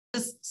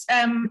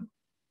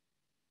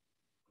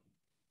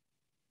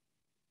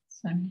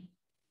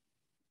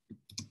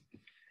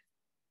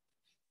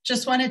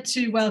Just wanted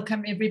to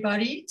welcome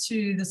everybody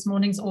to this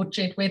morning's ORT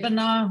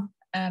webinar.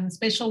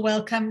 Special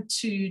welcome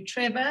to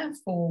Trevor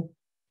for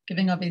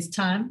giving of his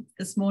time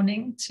this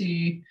morning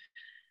to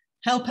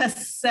help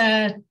us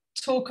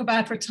talk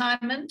about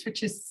retirement,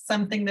 which is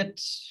something that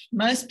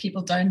most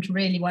people don't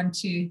really want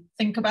to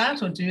think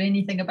about or do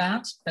anything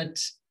about,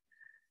 but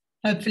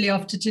hopefully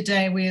after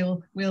today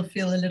we'll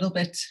feel a little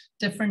bit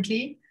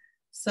differently.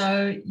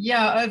 So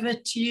yeah, over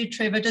to you,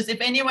 Trevor. Just if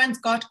anyone's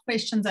got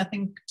questions, I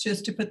think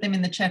just to put them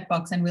in the chat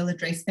box and we'll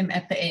address them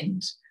at the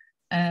end.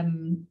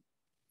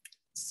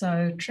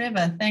 So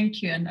Trevor,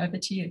 thank you, and over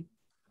to you.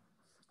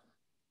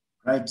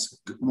 Great.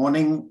 Good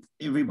morning,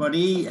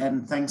 everybody,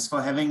 and thanks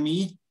for having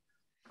me.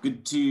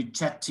 Good to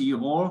chat to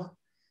you all.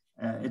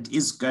 It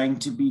is going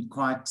to be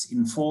quite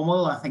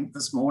informal, I think,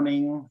 this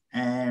morning,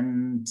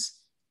 and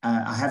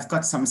I have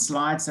got some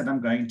slides that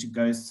I'm going to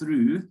go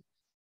through.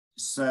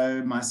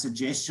 So my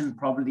suggestion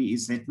probably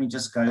is let me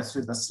just go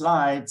through the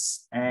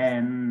slides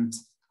and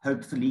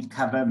hopefully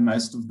cover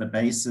most of the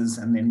bases,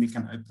 and then we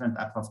can open it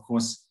up, of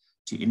course,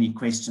 to any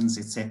questions,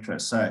 etc.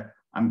 So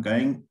I'm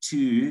going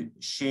to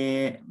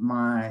share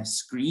my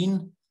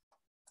screen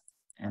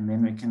and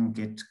then we can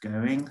get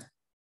going.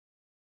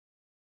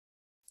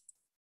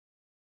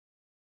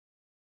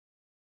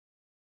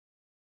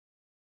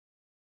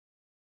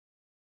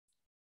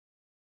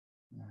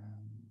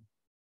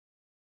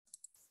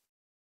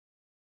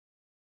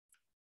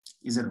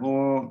 Is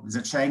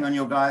it showing on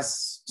your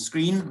guys'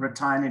 screen?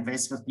 Retire and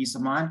invest with peace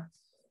of mind.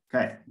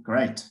 Okay,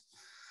 great.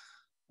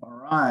 All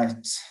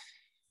right.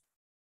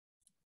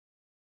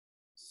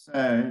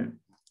 So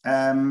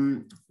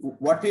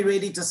what we're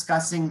really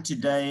discussing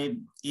today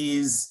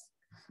is,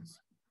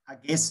 I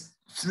guess,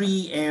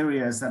 three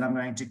areas that I'm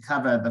going to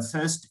cover. The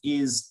first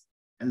is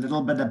a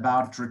little bit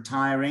about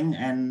retiring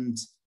and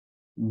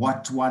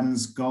what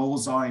one's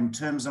goals are in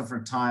terms of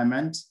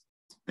retirement.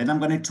 Then I'm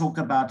going to talk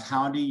about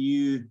how do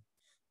you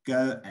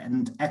go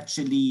and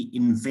actually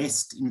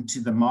invest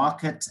into the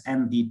market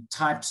and the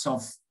types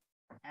of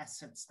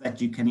assets that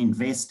you can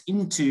invest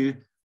into.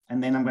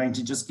 And then I'm going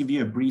to just give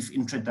you a brief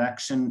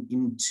introduction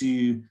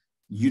into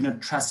unit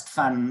trust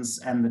funds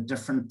and the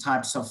different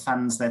types of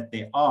funds that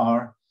there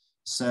are,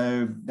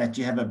 so that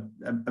you have a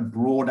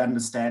broad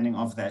understanding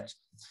of that.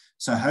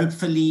 So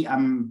hopefully,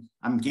 I'm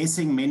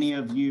guessing many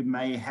of you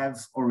may have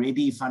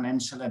already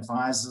financial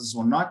advisors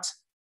or not,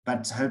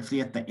 but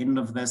hopefully at the end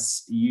of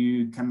this,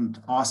 you can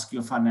ask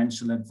your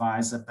financial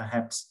advisor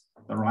perhaps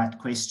the right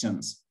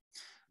questions.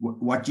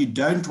 What you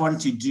don't want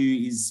to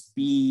do is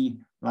be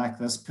like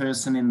this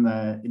person in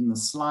the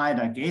slide,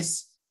 I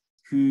guess,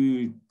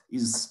 who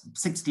is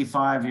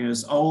 65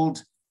 years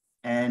old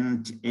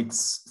and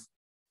it's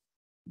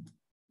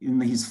in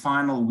his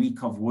final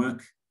week of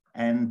work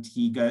and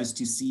he goes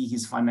to see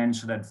his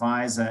financial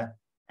advisor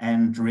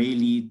and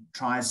really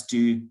tries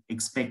to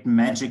expect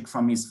magic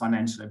from his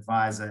financial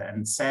advisor.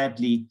 And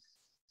sadly,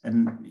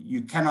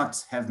 you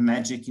cannot have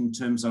magic in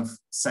terms of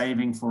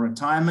saving for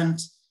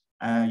retirement.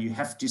 You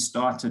have to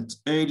start it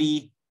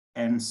early.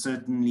 And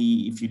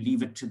certainly if you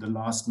leave it to the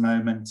last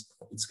moment,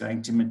 it's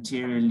going to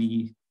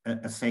materially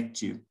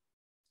affect you.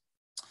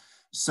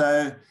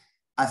 So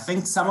I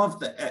think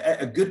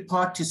a good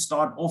part to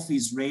start off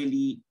is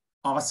really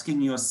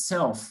asking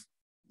yourself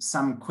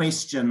some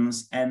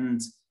questions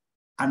and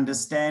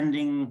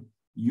understanding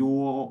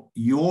your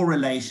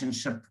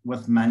relationship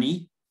with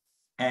money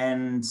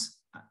and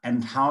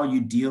how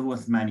you deal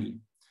with money.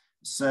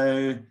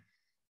 So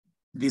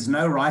there's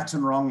no right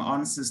and wrong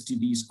answers to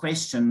these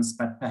questions,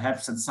 but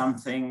perhaps it's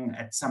something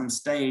at some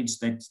stage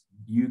that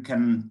you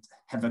can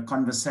have a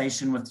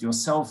conversation with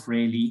yourself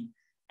really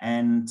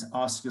and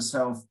ask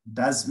yourself,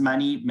 does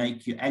money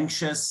make you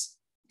anxious?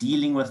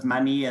 Dealing with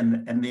money,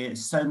 and there are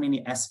so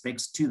many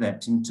aspects to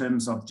that in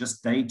terms of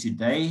just day to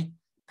day,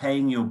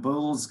 paying your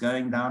bills,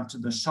 going down to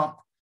the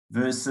shop,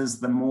 versus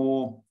the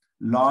more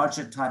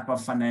larger type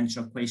of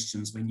financial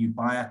questions. When you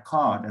buy a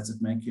car, does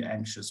it make you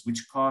anxious?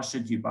 Which car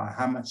should you buy?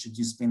 How much should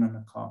you spend on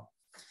a car?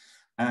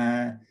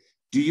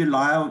 Do you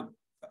lie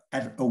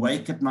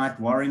awake at night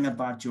worrying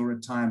about your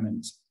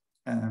retirement?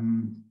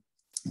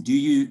 Do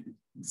you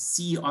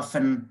see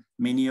often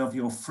many of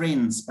your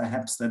friends,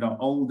 perhaps that are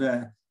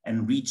older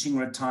and reaching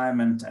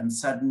retirement, and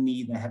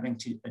suddenly they're having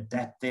to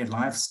adapt their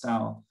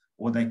lifestyle,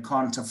 or they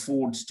can't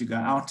afford to go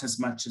out as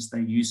much as they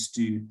used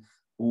to,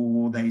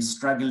 or they're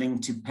struggling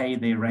to pay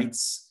their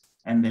rates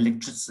and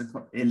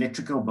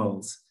electrical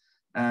bills.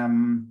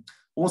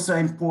 Also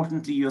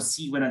importantly, you'll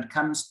see when it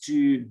comes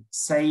to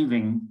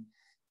saving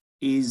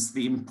is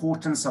the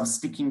importance of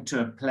sticking to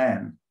a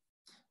plan.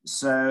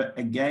 So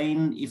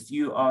again, if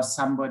you are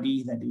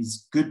somebody that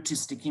is good to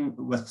sticking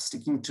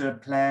to a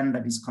plan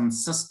that is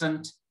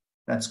consistent,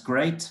 that's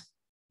great.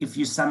 If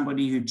you're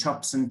somebody who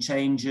chops and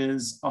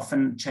changes,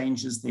 often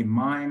changes their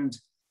mind,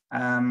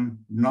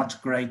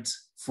 not great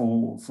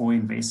for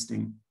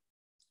investing.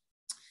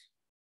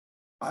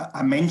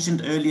 I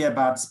mentioned earlier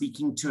about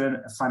speaking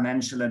to a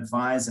financial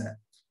advisor.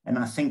 And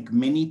I think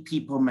many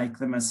people make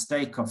the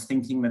mistake of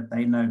thinking that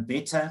they know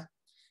better.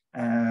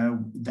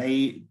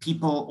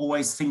 People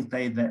always think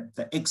that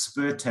the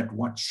expert at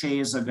what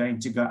shares are going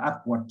to go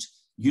up, what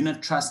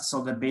unit trusts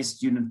are the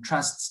best unit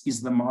trusts,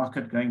 is the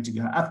market going to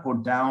go up or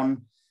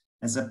down,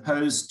 as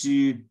opposed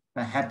to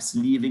perhaps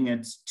leaving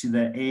it to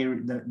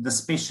the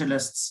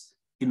specialists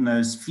in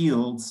those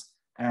fields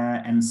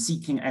and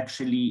seeking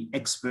actually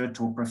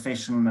expert or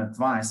professional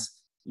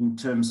advice in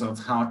terms of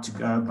how to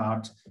go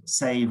about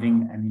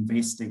saving and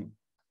investing.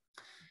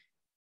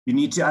 You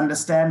need to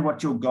understand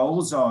what your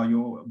goals are,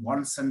 your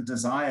wants and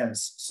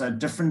desires. So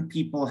different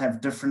people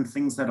have different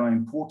things that are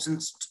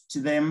important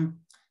to them.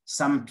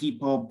 Some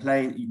people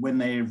when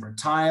they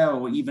retire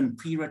or even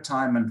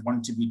pre-retirement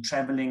want to be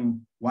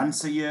traveling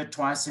once a year,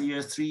 twice a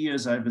year, 3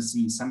 years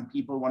overseas. Some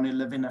people want to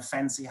live in a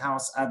fancy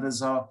house.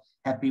 Others are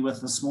happy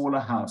with a smaller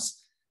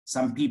house.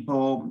 Some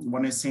people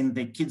want to send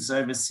their kids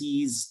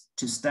overseas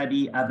to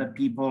study. Other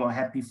people are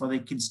happy for their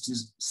kids to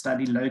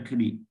study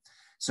locally.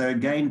 So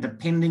again,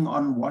 depending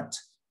on what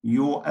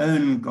your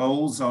own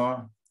goals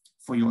are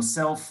for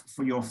yourself,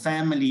 for your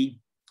family,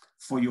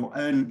 for your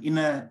own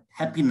inner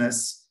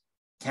happiness,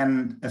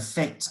 can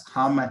affect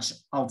how much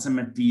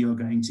ultimately you're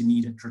going to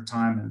need at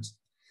retirement.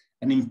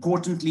 And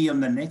importantly, on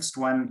the next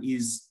one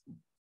is,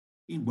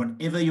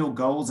 whatever your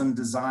goals and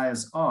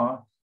desires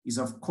are, is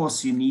of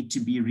course you need to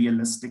be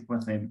realistic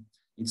with them.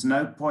 It's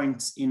no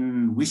point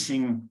in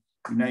wishing,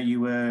 you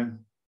were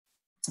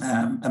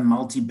a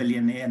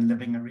multi-billionaire and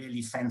living a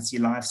really fancy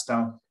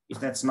lifestyle if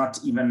that's not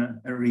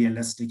even a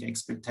realistic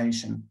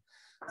expectation.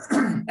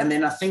 And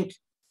then I think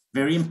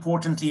very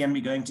importantly, and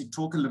we're going to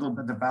talk a little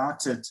bit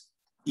about it,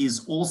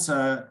 is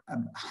also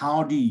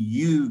how do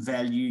you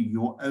value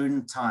your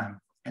own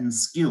time and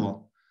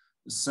skill?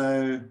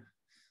 So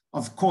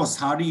of course,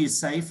 how do you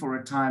save for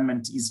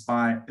retirement is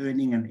by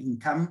earning an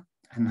income.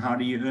 And how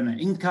do you earn an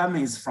income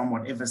is from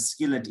whatever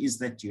skill it is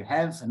that you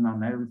have. And I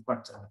know we've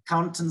got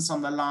accountants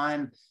on the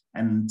line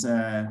and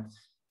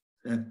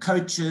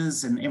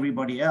coaches and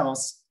everybody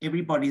else.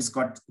 Everybody's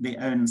got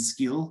their own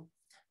skill.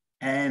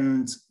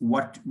 And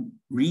what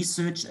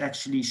research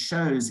actually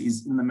shows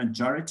is, in the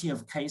majority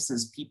of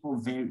cases, people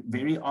very,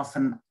 very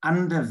often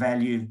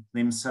undervalue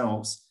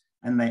themselves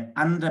and they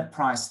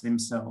underprice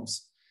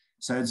themselves.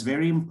 So it's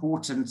very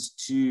important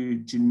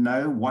to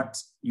know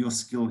what your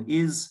skill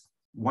is,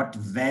 what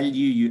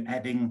value you're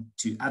adding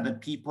to other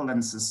people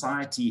and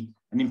society,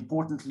 and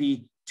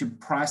importantly, to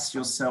price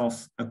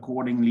yourself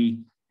accordingly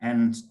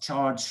and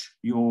charge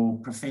your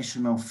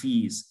professional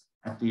fees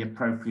at the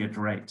appropriate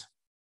rate.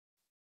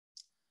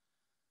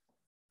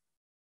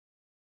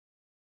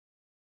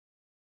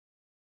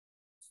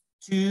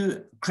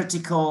 Two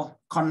critical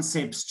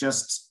concepts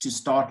just to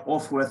start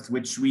off with,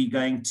 which we're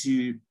going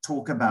to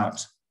talk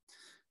about.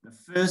 The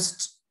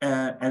first,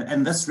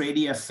 and this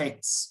really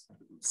affects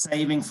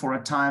saving for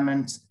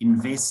retirement,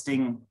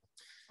 investing.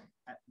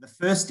 The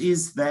first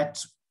is that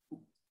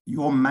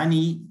your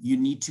money, you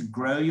need to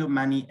grow your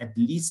money at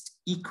least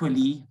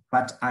equally,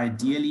 but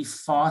ideally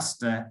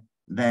faster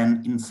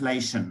than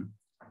inflation.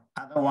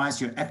 Otherwise,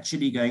 you're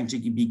actually going to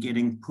be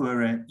getting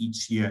poorer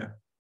each year.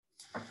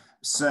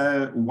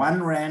 So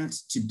 1 rand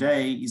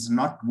today is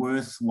not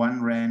worth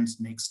 1 rand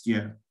next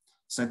year.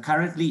 So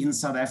currently in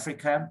South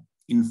Africa,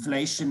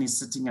 inflation is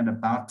sitting at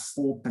about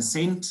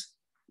 4%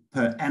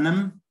 per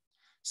annum.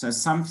 So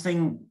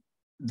something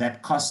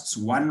that costs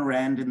 1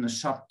 rand in the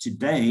shop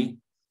today,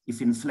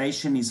 if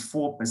inflation is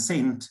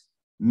 4%,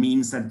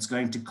 means that it's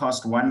going to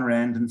cost 1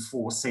 rand and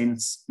 4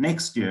 cents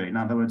next year. In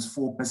other words,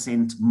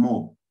 4%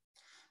 more.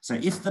 So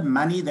if the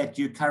money that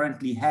you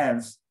currently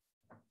have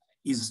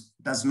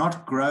does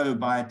not grow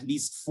by at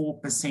least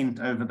 4%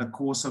 over the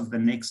course of the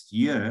next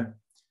year,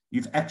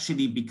 you've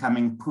actually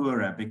becoming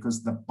poorer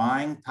because the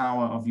buying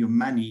power of your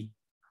money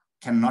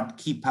cannot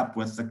keep up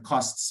with the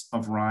costs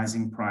of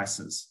rising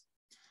prices.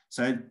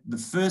 So the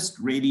first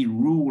really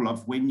rule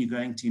of when you're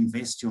going to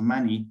invest your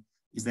money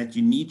is that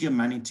you need your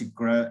money to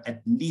grow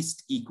at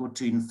least equal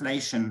to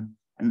inflation,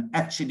 and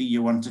actually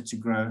you want it to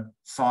grow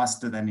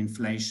faster than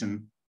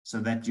inflation so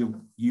that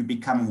you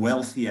become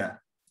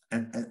wealthier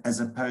as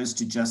opposed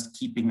to just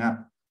keeping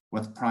up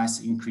with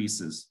price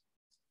increases.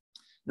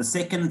 The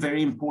second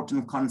very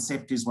important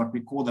concept is what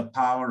we call the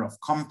power of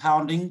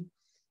compounding.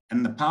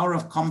 And the power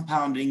of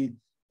compounding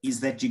is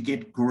that you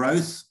get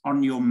growth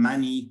on your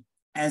money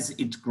as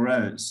it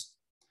grows.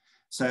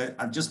 So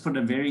I've just put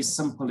a very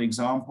simple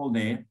example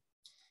there.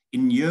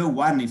 In year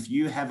 1, if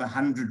you have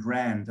 100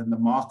 rand and the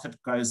market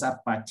goes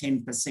up by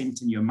 10%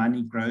 and your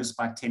money grows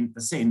by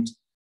 10%,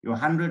 your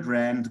 100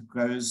 rand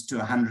goes to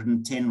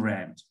 110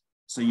 rand.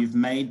 So you've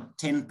made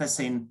 10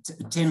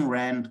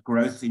 rand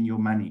growth in your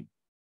money.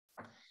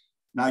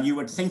 Now you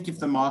would think if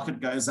the market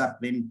goes up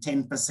then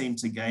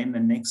 10% again the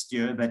next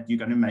year that you're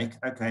going to make,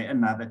 okay,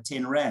 another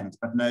 10 rand.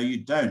 But no, you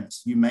don't.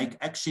 You make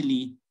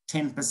actually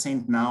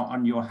 10% now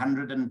on your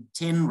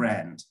 110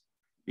 rand,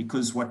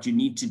 because what you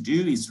need to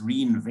do is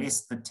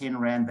reinvest the 10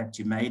 rand that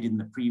you made in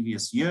the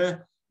previous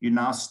year. You're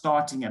now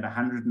starting at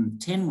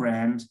 110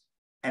 rand.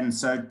 And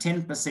so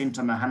 10%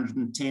 on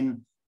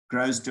 110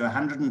 grows to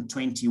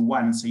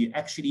 121. So you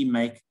actually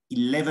make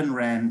 11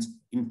 Rand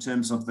in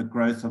terms of the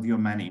growth of your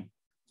money.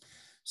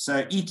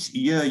 So each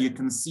year you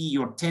can see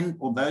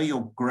although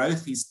your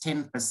growth is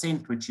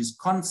 10%, which is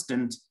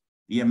constant,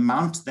 the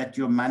amount that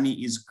your money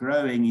is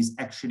growing is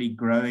actually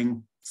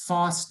growing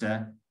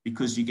faster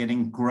because you're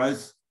getting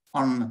growth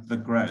on the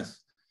growth.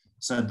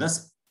 So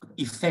this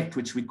effect,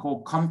 which we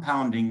call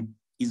compounding,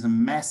 is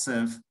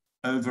massive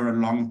over a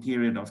long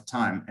period of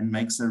time and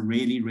makes a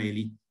really,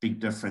 really big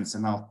difference.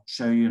 And I'll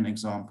show you an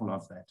example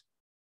of that.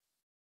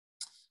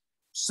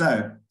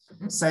 So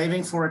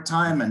saving for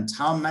retirement,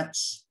 how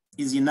much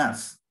is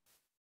enough?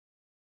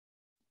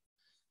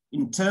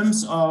 In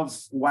terms of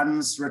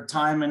one's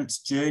retirement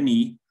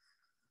journey,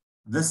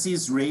 this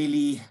is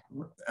really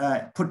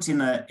put in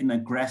a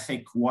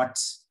graphic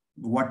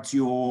what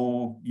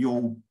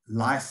your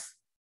life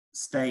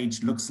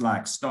stage looks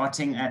like,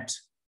 starting at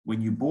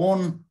when you're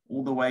born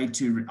all the way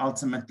to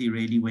ultimately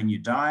really when you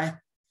die.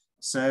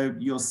 So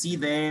you'll see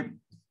there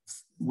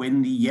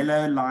when the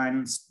yellow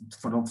line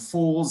sort of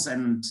falls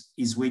and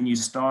is when you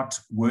start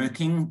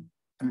working.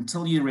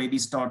 Until you really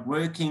start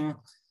working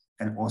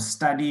or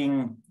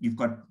studying, you've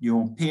got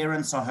your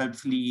parents are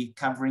hopefully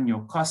covering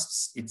your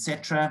costs,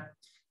 etc.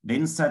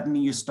 Then suddenly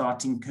you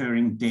start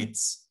incurring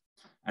debts.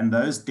 And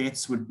those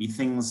debts would be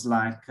things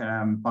like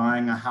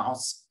buying a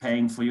house,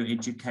 paying for your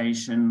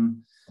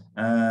education,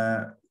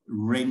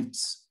 rent,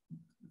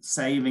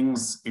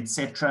 savings,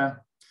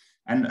 etc.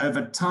 And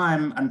over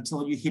time,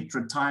 until you hit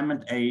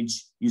retirement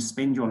age, you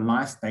spend your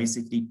life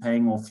basically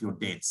paying off your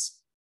debts.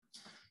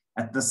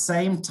 At the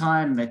same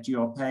time that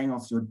you are paying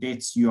off your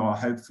debts, you are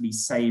hopefully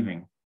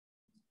saving.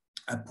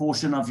 A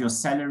portion of your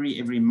salary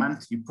every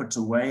month you put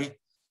away.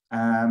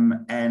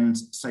 And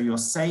so your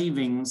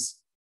savings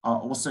are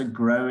also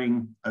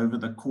growing over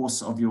the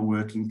course of your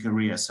working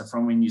career. So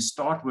from when you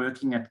start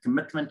working at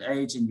commitment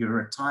age and you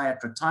retire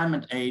at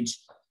retirement age,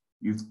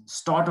 you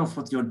start off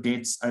with your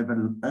debts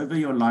over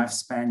your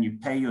lifespan, you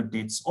pay your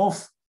debts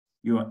off,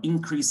 you are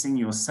increasing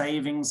your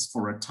savings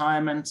for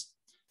retirement,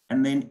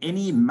 and then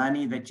any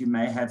money that you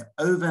may have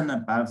over and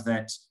above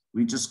that,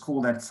 we just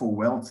call that for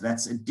wealth.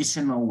 That's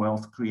additional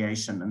wealth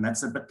creation, and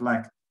that's a bit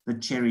like the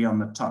cherry on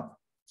the top.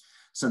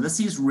 So this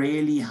is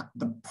really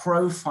the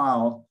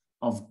profile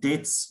of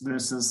debts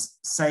versus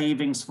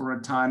savings for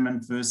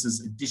retirement versus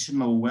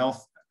additional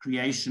wealth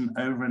creation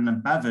over and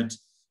above it,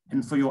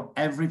 and for your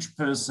average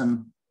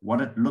person, what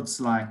it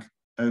looks like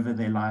over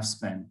their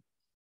lifespan.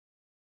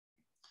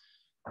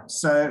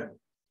 So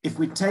if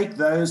we take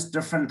those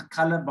different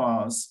color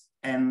bars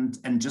and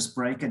just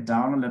break it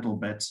down a little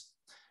bit,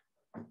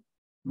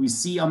 we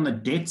see on the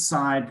debt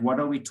side, what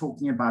are we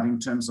talking about in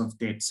terms of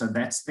debt? So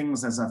that's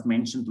things, as I've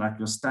mentioned, like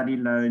your study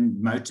loan,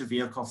 motor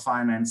vehicle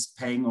finance,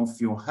 paying off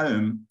your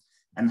home.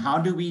 And how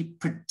do we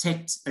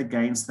protect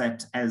against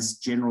that as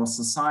general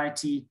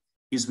society?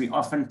 Is we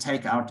often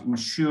take out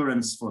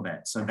insurance for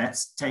that. So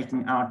that's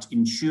taking out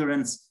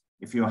insurance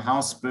if your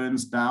house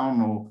burns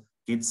down or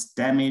gets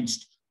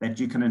damaged, that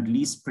you can at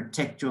least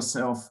protect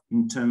yourself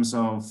in terms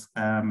of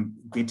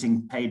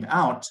getting paid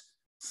out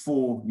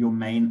for your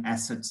main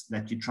assets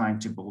that you're trying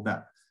to build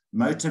up.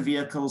 Motor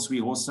vehicles,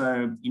 we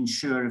also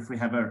insure if we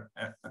have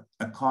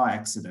a car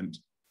accident.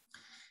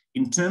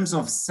 In terms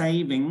of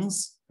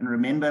savings, and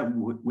remember,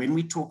 when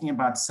we're talking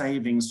about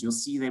savings, you'll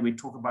see there we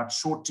talk about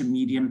short to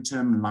medium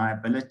term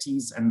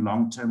liabilities and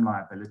long-term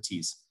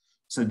liabilities.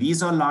 So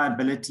these are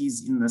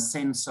liabilities in the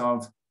sense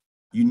of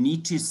you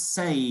need to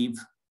save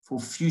for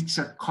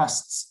future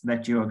costs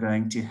that you are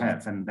going to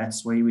have. And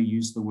that's where we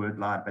use the word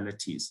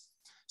liabilities.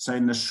 So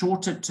in the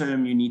shorter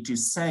term, you need to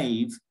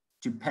save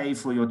to pay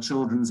for your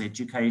children's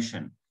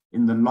education.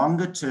 In the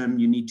longer term,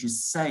 you need to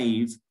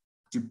save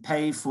to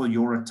pay for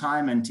your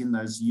retirement in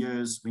those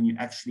years when you're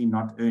actually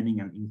not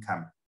earning an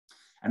income.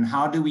 And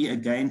how do we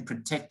again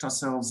protect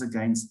ourselves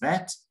against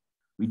that?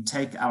 We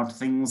take out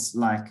things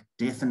like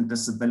death and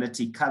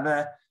disability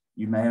cover.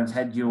 You may have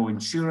had your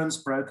insurance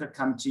broker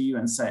come to you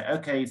and say,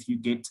 okay, if you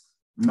get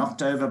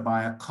knocked over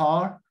by a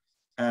car,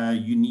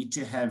 you need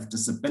to have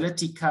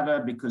disability cover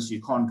because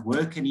you can't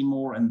work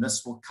anymore, and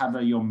this will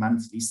cover your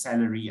monthly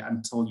salary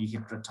until you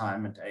hit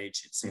retirement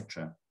age,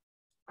 etc.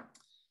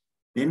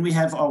 Then we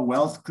have our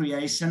wealth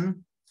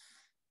creation.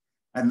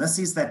 And this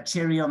is that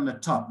cherry on the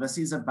top. This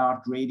is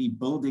about really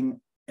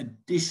building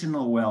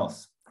additional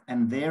wealth.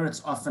 And there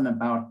it's often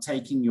about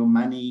taking your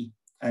money,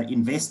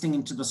 investing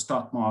into the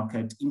stock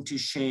market, into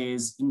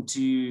shares,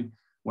 into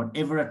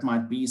whatever it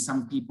might be.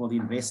 Some people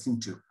invest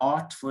into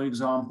art, for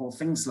example,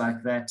 things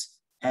like that.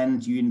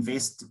 And you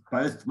invest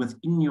both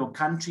within your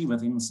country,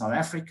 within South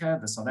Africa,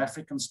 the South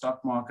African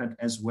stock market,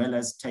 as well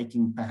as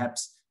taking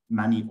perhaps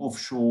money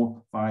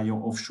offshore via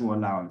your offshore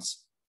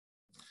allowance.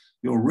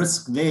 Your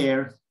risk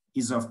there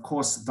is, of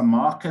course, the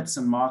markets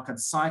and market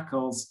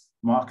cycles.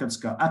 Markets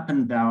go up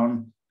and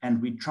down,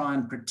 and we try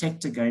and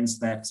protect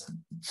against that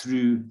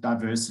through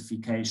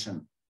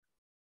diversification.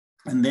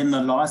 And then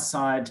the last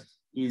side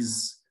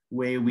is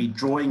where we're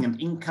drawing an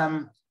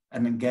income.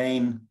 And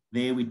again,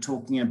 there we're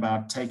talking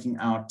about taking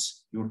out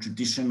your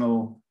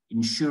traditional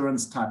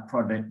insurance type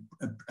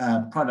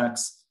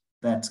products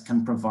that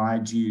can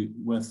provide you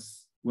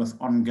with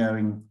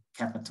ongoing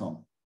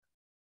capital.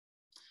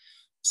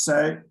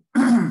 So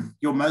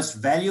your most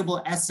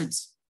valuable asset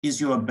is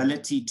your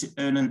ability to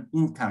earn an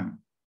income.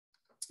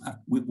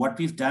 What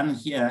we've done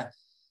here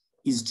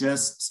is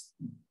just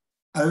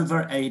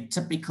over a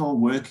typical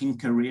working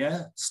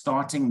career,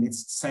 starting,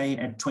 let's say,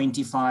 at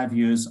 25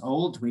 years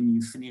old when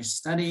you finish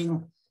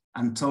studying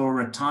until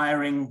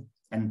retiring,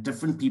 and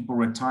different people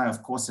retire,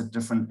 of course, at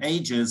different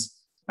ages,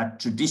 but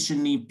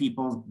traditionally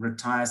people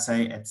retire,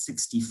 say, at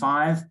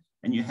 65,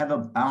 and you have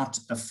about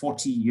a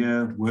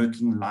 40-year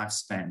working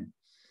lifespan.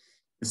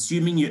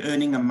 Assuming you're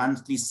earning a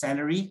monthly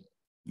salary,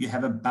 you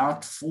have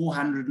about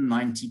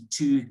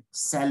 492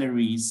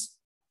 salaries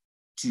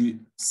to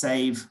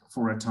save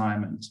for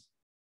retirement,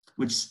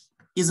 which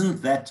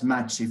isn't that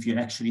much if you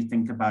actually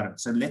think about it.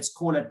 So let's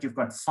call it, you've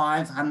got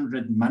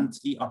 500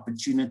 monthly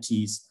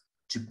opportunities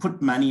to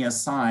put money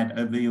aside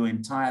over your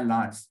entire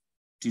life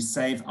to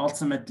save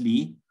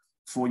ultimately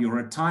for your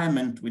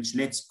retirement, which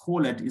let's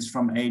call it is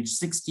from age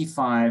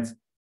 65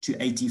 to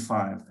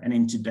 85. And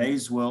in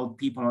today's world,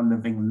 people are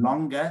living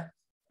longer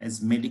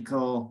as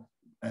medical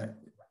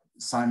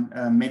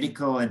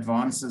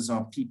advances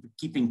are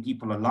keeping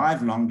people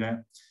alive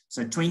longer.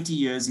 So 20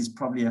 years is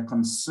probably a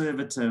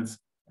conservative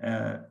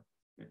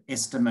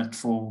estimate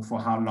for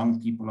how long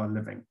people are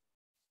living.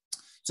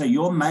 So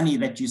your money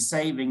that you're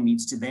saving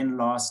needs to then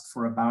last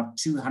for about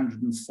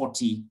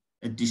 240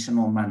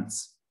 additional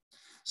months.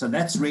 So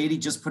that's really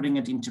just putting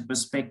it into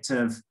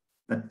perspective,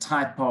 the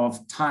type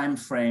of time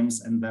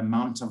frames and the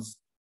amount of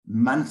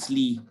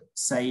monthly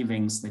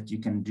savings that you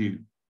can do.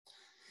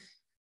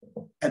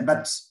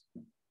 But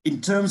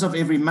in terms of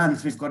every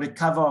month, we've got to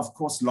cover, of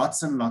course,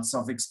 lots and lots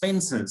of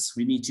expenses.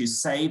 We need to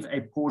save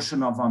a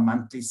portion of our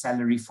monthly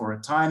salary for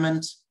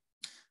retirement.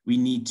 We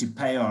need to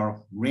pay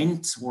our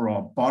rent or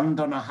our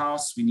bond on a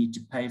house. We need to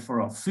pay for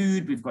our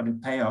food. We've got to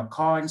pay our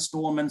car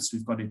installments.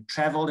 We've got to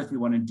travel if we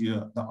want to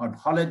do the odd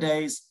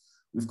holidays.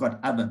 We've got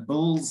other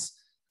bills,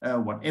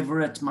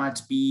 whatever it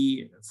might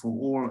be, for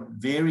all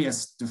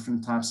various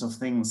different types of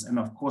things. And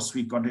of course,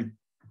 we've got to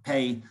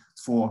pay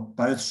for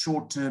both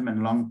short-term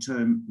and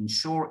long-term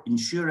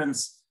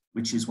insurance,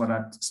 which is what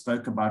I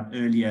spoke about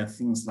earlier,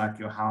 things like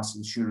your house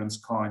insurance,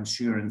 car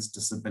insurance,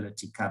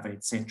 disability cover,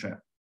 etc.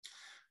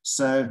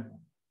 So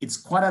it's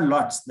quite a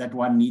lot that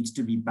one needs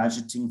to be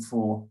budgeting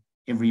for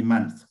every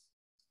month.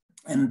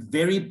 And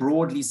very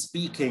broadly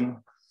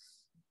speaking,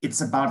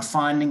 it's about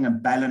finding a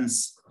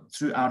balance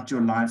throughout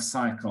your life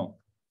cycle.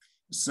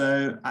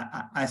 So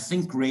I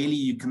think really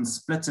you can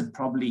split it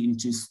probably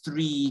into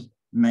three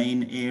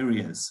main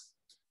areas.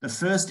 The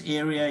first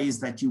area is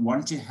that you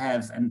want to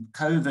have, and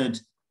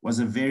COVID was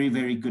a very,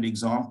 very good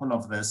example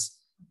of this,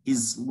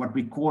 is what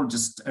we call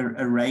just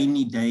a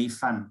rainy day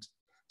fund.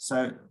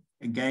 So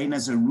again,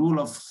 as a rule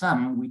of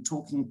thumb, we're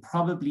talking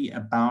probably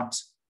about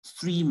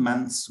 3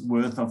 months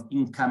worth of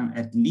income,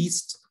 at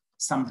least,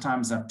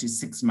 sometimes up to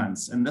 6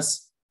 months. And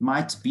this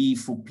might be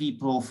for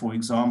people, for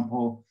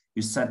example,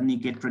 who suddenly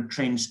get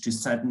retrenched, who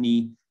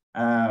suddenly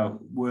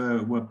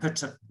were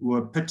put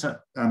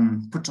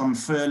on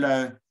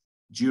furlough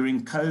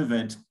during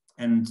COVID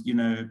and, you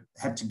know,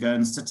 had to go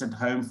and sit at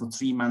home for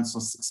 3 months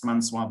or 6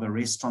 months while the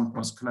restaurant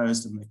was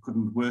closed and they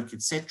couldn't work,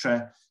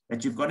 etc.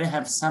 That you've got to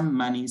have some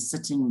money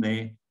sitting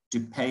there to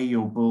pay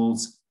your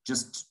bills,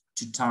 just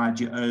to tide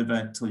you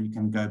over till you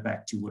can go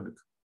back to work.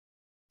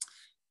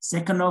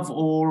 Second of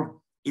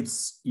all,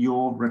 it's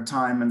your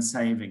retirement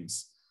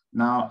savings.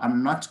 Now,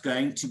 I'm not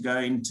going to go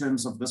in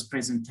terms of this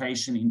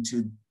presentation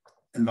into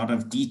a lot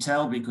of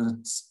detail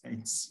because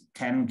it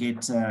can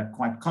get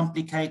quite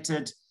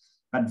complicated,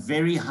 but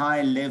very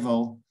high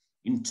level,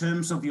 in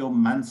terms of your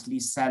monthly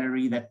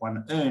salary that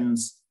one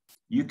earns,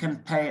 you can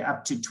pay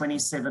up to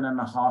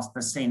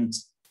 27.5%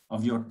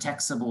 of your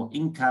taxable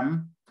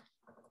income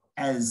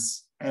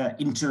as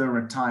into a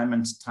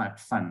retirement type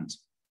fund.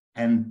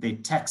 And the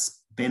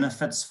tax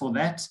benefits for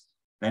that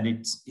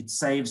it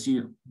saves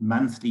you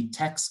monthly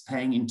tax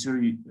paying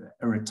into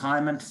a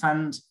retirement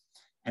fund,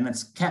 and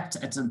it's capped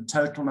at a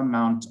total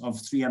amount of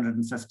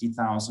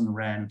 350,000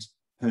 Rand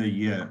per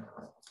year.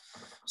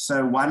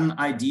 So one,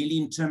 ideally,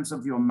 in terms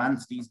of your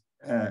monthly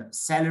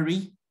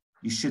salary,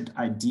 you should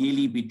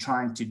ideally be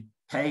trying to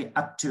pay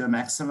up to a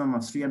maximum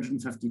of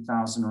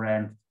 350,000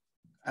 Rand,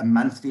 a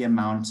monthly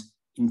amount,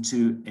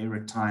 into a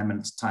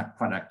retirement type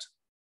product.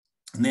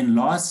 And then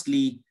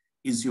lastly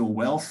is your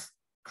wealth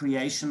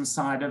creation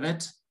side of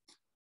it.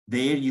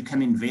 There you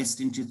can invest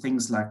into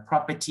things like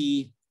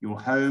property, your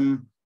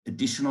home,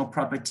 additional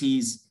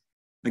properties.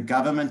 The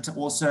government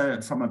also,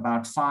 from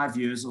about 5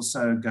 years or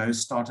so ago,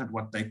 started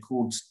what they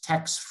called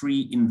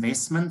tax-free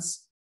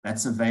investments.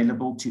 That's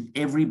available to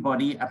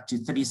everybody up to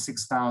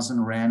 36,000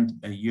 Rand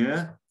a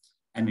year.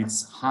 And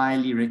it's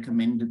highly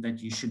recommended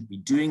that you should be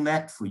doing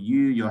that for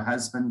you, your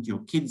husband,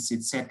 your kids,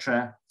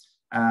 etc.,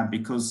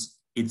 because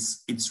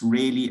it's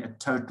really a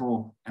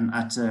total and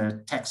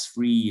utter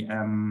tax-free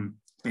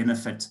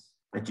benefit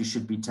that you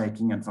should be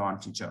taking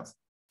advantage of.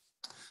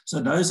 So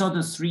those are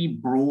the three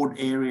broad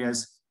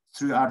areas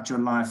throughout your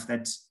life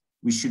that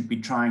we should be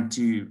trying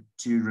to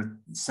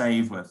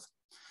save with.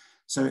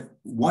 So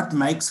what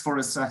makes for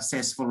a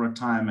successful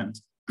retirement?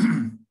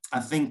 I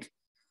think,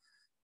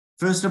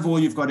 first of all,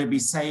 you've got to be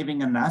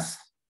saving enough,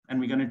 and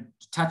we're going to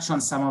touch on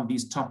some of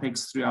these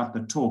topics throughout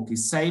the talk,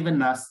 is save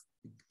enough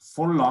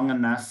for long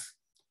enough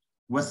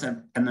with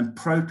an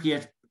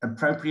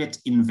appropriate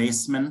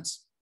investment.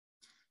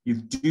 You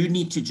do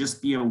need to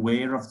just be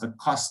aware of the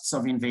costs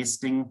of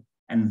investing,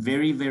 and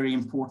very, very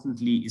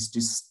importantly is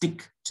to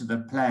stick to the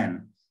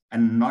plan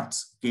and not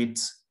get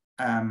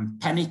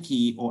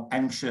panicky or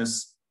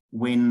anxious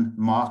when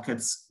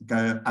markets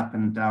go up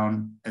and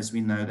down, as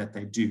we know that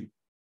they do.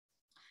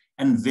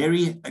 And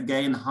very,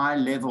 again, high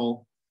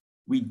level,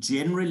 we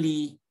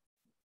generally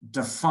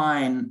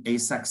define a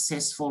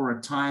successful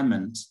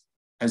retirement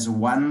as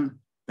one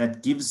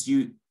that gives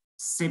you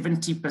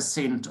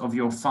 70% of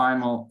your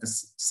final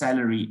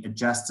salary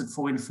adjusted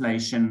for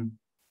inflation,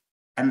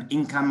 an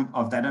income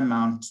of that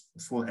amount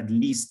for at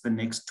least the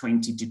next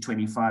 20 to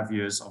 25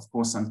 years, of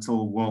course,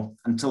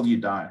 until you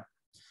die.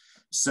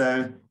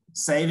 So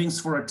savings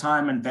for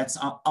retirement, that's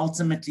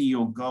ultimately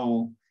your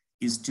goal,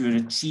 is to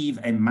achieve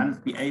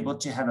be able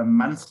to have a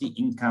monthly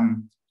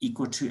income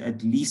equal to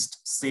at least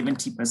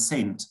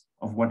 70%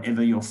 of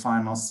whatever your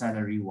final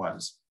salary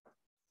was.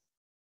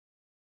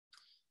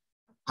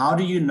 How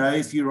do you know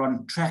if you're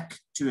on track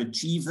to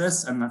achieve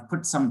this? And I've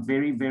put some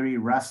very, very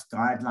rough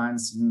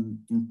guidelines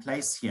in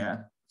place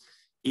here.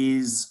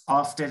 Is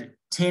after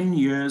 10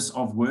 years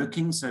of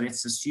working, so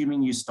let's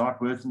assuming you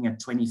start working at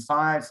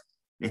 25,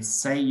 let's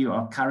say you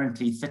are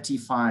currently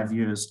 35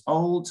 years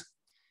old.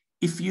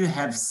 If you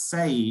have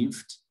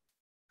saved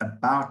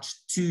about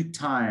 2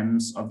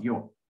 times of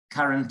your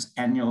current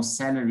annual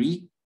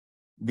salary,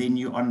 then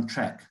you're on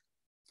track.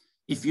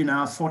 If you're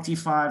now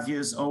 45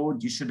 years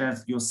old,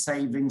 your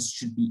savings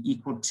should be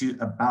equal to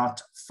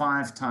about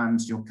 5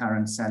 times your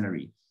current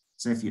salary.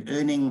 So if you're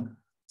earning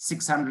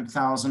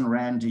 600,000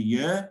 Rand a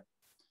year,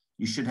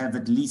 you should have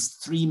at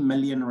least 3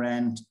 million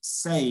Rand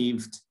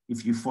saved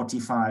if you're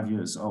 45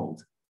 years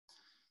old.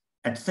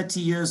 At 30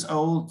 years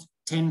old,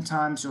 10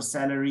 times your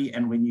salary,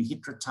 and when you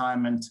hit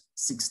retirement,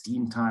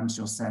 16 times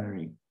your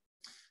salary.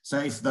 So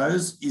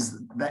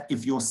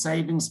if your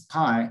savings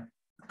pie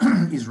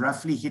is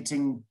roughly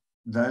hitting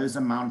those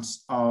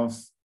amounts,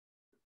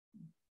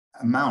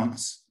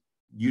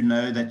 you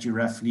know that you're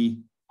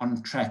roughly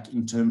on track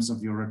in terms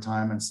of your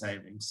retirement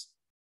savings.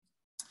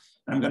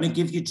 I'm going to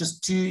give you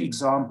just 2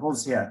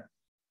 examples here.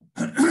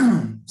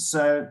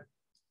 So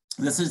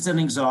this is an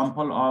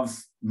example of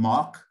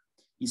Mark.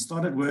 He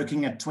started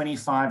working at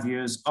 25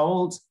 years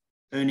old,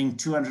 earning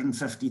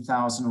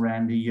 250,000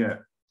 Rand a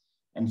year.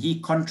 And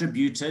he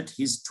contributed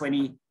his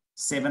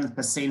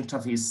 27%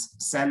 of his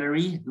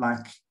salary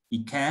like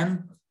he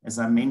can. As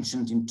I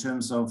mentioned, in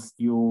terms of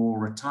your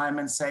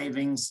retirement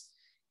savings,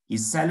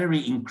 his salary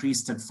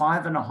increased at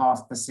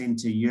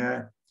 5.5% a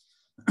year.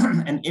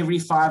 And every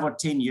 5 or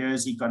 10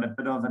 years, he got a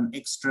bit of an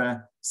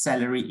extra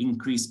salary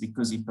increase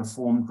because he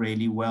performed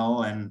really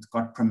well and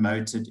got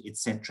promoted,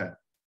 etc.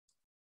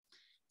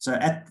 So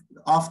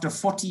after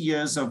 40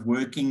 years of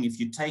working,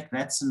 if you take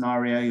that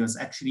scenario, he was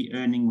actually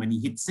earning, when he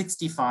hit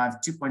 65,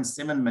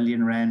 2.7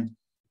 million Rand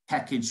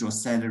package or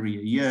salary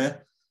a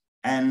year.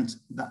 And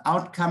the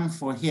outcome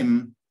for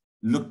him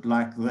looked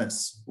like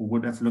this, or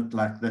would have looked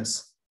like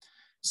this.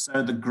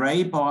 So the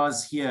gray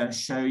bars here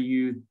show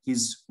you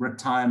his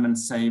retirement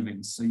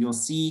savings. So you'll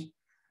see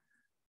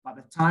by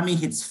the time he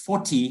hits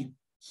 40,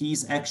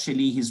 his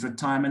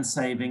retirement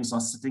savings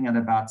are sitting at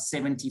about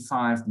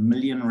 75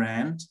 million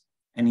Rand,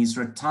 and he's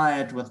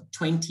retired with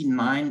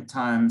 29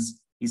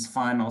 times his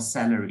final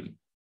salary.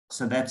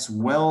 So that's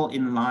well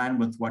in line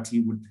with what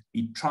he would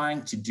be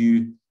trying to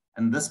do.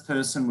 And this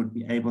person would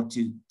be able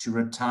to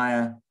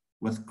retire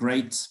with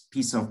great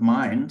peace of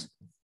mind.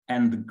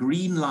 And the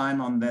green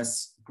line on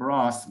this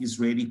graph is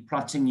really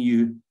plotting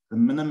you the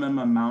minimum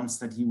amounts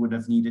that he would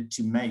have needed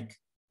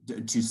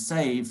to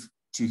save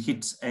to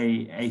hit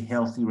a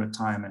healthy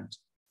retirement.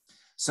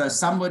 So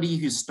somebody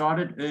who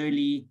started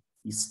early,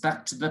 he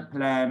stuck to the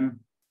plan,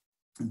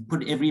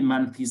 put every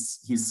month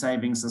his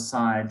savings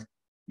aside,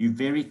 you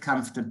very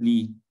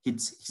comfortably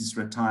hit his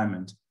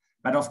retirement.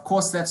 But of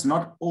course, that's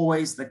not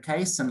always the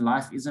case, and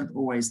life isn't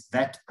always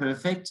that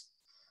perfect.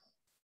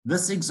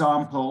 This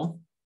example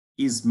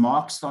is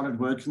Mark started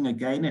working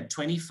again at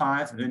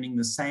 25, earning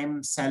the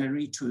same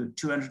salary to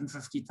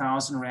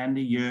 250,000 Rand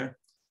a year.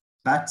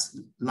 But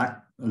like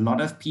a lot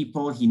of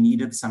people, he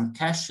needed some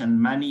cash and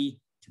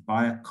money to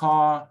buy a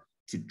car,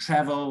 to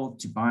travel,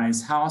 to buy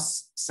his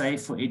house,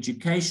 save for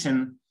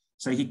education.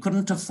 So he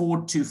couldn't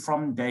afford to,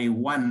 from day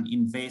one,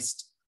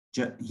 invest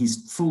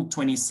his full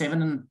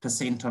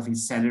 27% of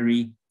his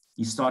salary.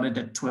 He started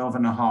at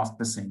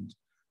 12.5%.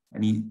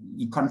 And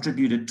he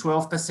contributed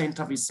 12%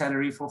 of his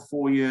salary for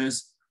 4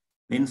 years.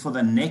 Then for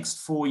the next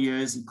 4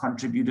 years, he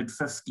contributed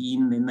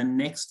 15, then the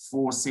next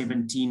 4,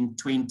 17,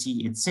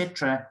 20,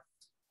 etc.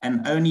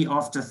 And only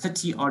after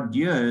 30 odd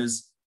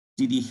years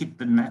did he hit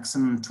the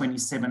maximum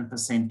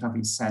 27% of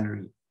his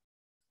salary.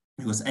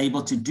 He was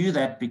able to do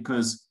that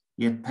because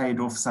he had paid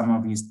off some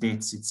of his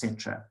debts,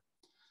 etc.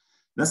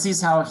 This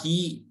is how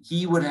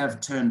he would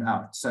have turned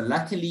out. So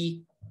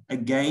luckily,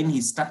 again,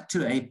 he stuck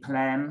to a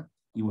plan.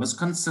 He was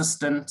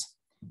consistent.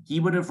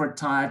 He would have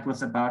retired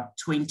with about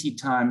 20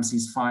 times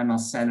his final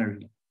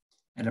salary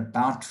at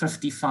about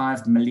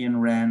 55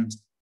 million Rand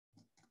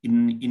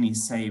in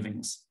his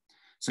savings.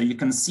 So you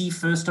can see,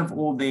 first of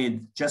all, there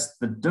just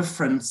the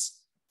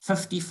difference,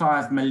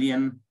 55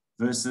 million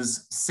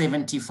versus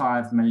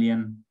 75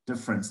 million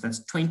difference.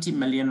 That's 20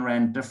 million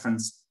Rand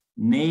difference,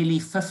 nearly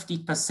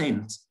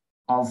 50%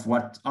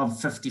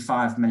 of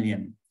 55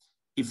 million.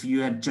 If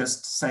you had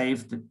just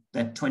saved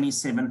that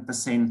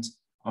 27%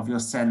 of your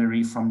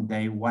salary from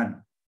day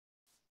one.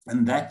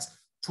 And that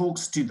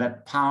talks to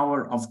that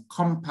power of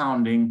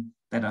compounding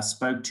that I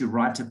spoke to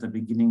right at the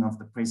beginning of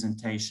the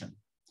presentation.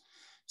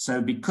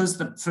 So because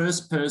the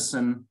first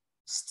person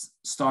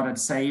started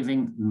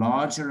saving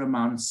larger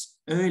amounts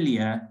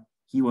earlier,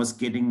 he was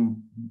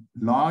getting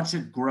larger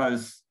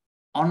growth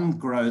on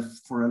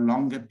growth for a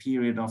longer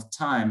period of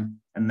time.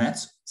 And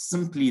that's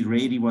simply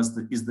really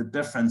is the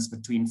difference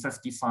between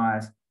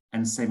 55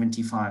 and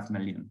 75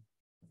 million.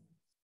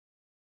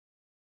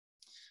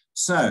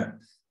 So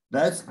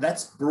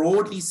that's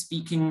broadly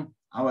speaking,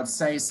 I would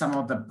say, some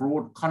of the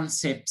broad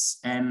concepts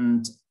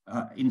and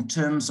in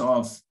terms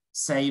of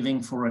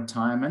saving for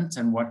retirement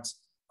and what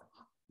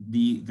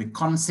the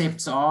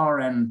concepts are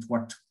and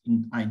what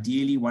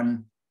ideally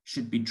one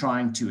should be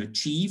trying to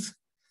achieve.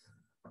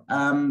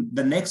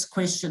 The next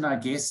question, I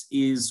guess,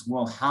 is,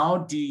 well, how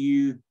do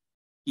you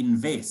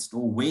invest,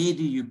 or where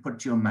do you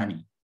put your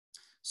money?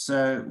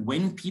 So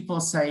when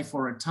people say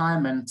for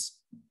retirement,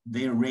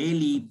 they're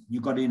really,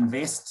 you've got to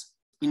invest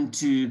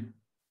into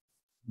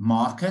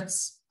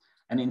markets.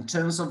 And in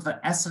terms of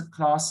the asset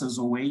classes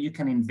or where you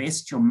can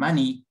invest your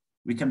money,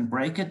 we can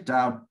break it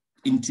down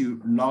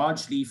into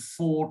largely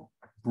 4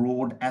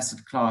 broad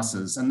asset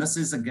classes. And this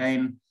is,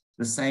 again,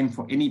 the same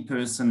for any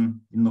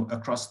person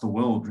across the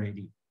world,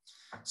 really.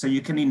 So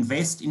you can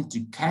invest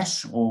into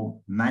cash or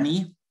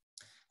money.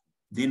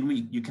 Then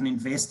you can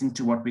invest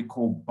into what we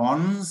call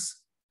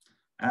bonds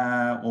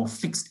or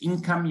fixed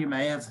income, you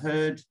may have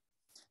heard.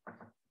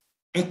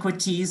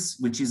 Equities,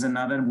 which is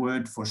another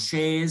word for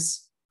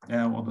shares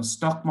or the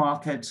stock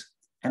market,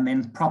 and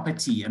then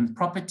property. And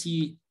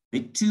property,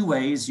 there are 2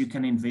 ways you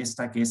can invest,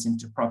 I guess,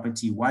 into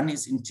property. One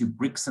is into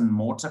bricks and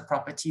mortar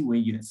property, where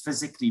you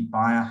physically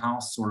buy a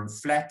house or a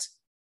flat,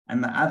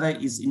 and the other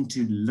is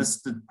into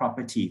listed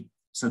property.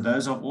 So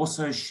those are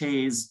also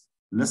shares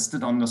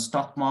listed on the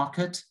stock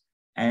market,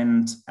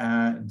 and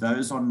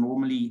those are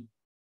normally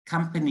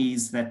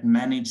companies that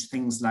manage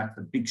things like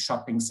the big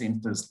shopping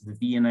centers, the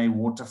V&A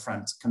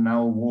Waterfront,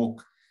 Canal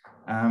Walk,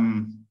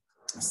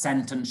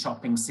 Sandton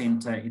Shopping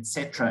Center,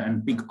 etc.,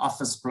 and big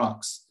office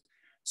blocks.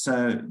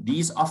 So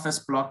these office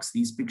blocks,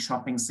 these big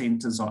shopping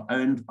centers are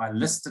owned by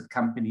listed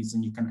companies,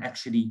 and you can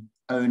actually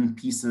own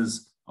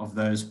pieces of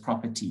those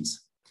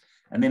properties.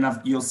 And then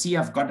you'll see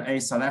I've got a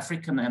South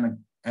African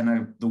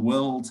and the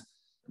world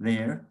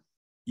there.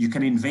 You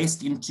can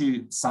invest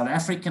into South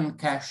African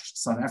cash,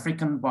 South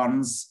African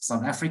bonds,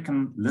 South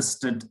African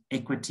listed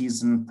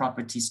equities and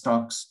property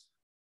stocks,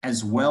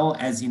 as well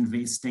as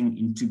investing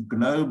into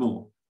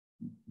global,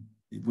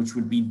 which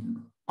would be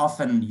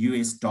often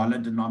US dollar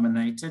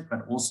denominated,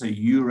 but also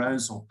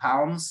euros or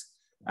pounds,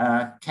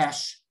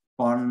 cash,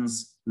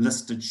 bonds,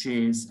 listed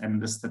shares,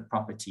 and listed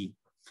property.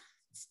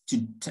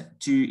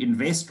 To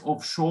invest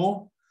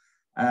offshore,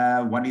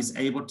 one is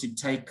able to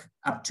take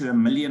up to R1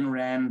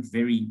 million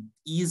very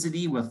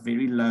easily with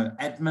very low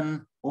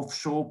admin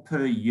offshore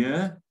per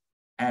year.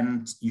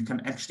 And you can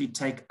actually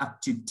take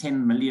up to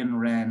 10 million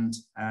Rand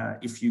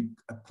if you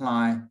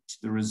apply to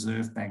the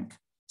Reserve Bank.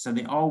 So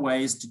there are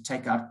ways to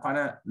take out quite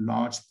a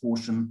large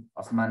portion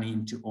of money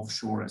into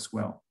offshore as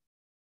well.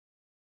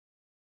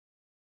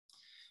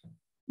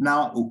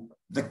 Now,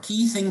 the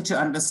key thing to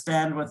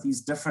understand with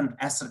these different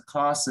asset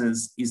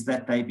classes is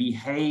that they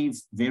behave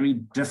very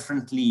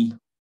differently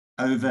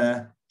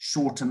over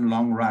short and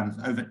long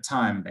run, over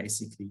time,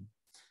 basically.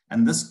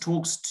 And this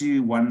talks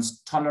to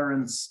one's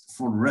tolerance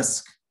for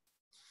risk.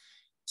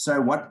 So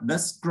what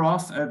this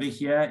graph over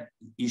here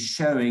is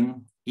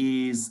showing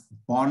is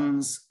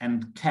bonds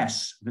and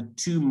cash, the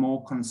 2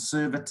 more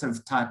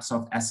conservative types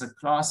of asset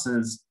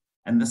classes.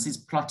 And this is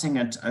plotting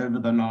it over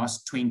the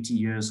last 20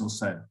 years or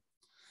so.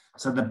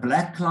 So the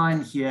black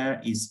line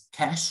here is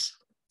cash,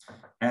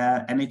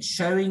 and it's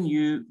showing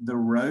you the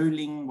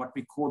rolling, what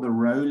we call the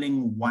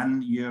rolling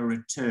 1-year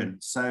return.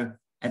 So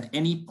at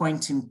any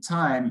point in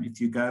time,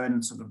 if you go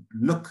and sort of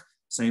look,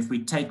 so if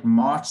we take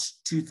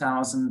March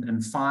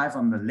 2005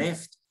 on the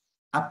left,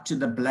 up to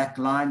the black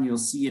line, you'll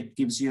see it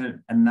gives you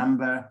a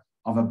number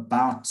of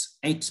about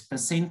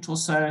 8% or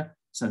so.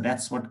 So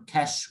that's what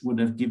cash would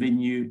have given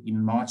you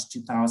in March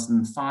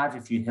 2005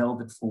 if you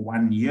held it for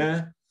 1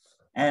 year.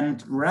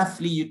 And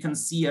roughly you can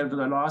see over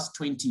the last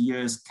 20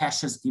 years,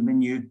 cash has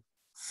given you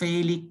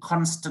fairly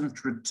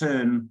constant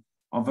return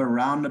of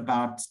around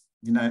about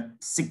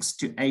 6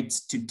 to 8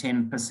 to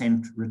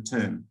 10%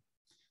 return.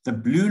 The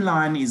blue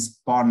line is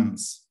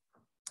bonds.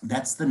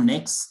 That's the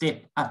next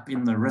step up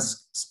in the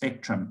risk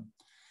spectrum.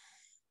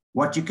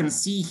 What you can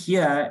see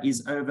here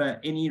is over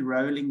any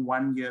rolling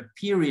 1-year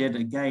period,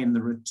 again,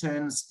 the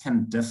returns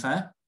can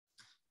differ.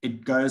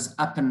 It goes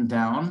up and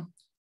down,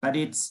 but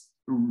it's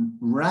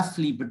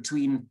roughly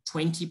between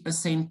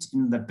 20%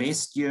 in the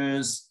best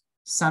years.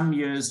 Some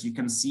years you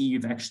can see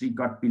you've actually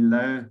got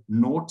below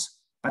 0,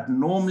 but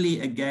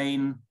normally,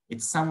 again,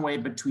 it's somewhere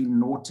between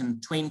 0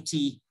 and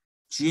 20,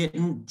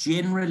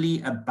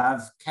 generally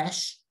above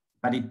cash,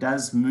 but it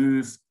does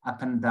move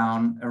up and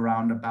down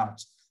around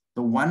about.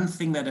 The one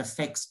thing that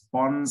affects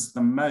bonds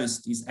the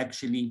most is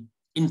actually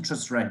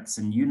interest rates.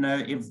 And you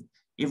know,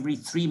 every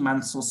 3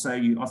 months or so,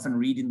 you often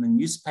read in the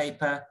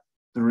newspaper,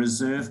 the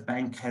Reserve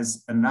Bank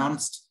has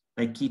announced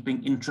they're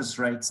keeping interest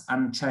rates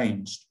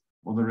unchanged.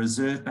 Or the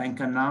Reserve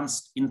Bank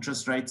announced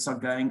interest rates are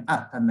going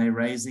up and they're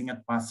raising it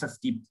by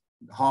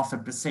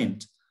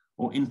 0.5%.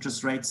 Or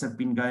interest rates are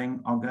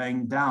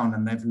going down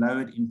and they've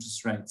lowered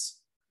interest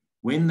rates.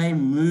 When they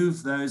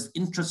move those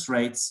interest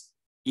rates,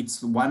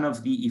 it's one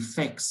of the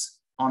effects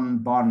on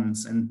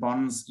bonds, and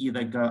bonds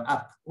either go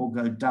up or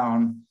go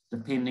down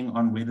depending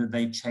on whether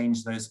they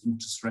change those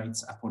interest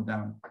rates up or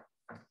down.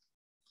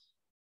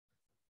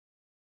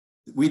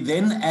 We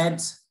then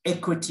add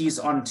equities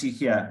onto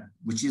here,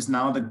 which is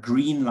now the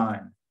green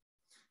line.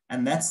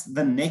 And that's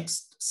the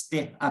next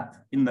step up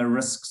in the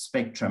risk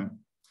spectrum.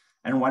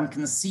 And one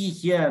can see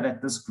here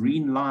that this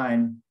green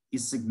line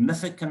is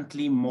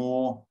significantly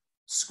more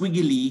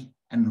squiggly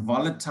and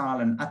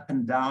volatile and up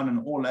and down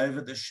and all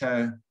over the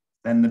show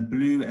than the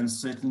blue and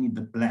certainly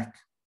the black.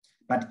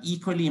 But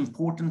equally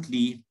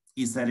importantly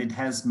is that it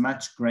has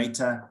much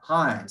greater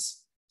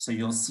highs. So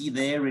you'll see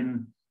there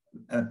in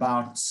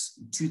about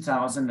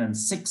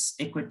 2006,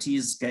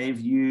 equities gave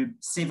you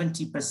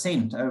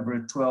 70% over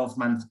a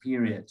 12-month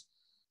period.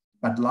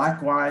 But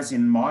likewise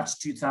in March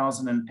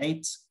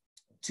 2008,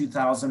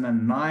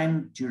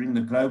 2009, during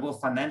the global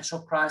financial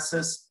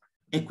crisis,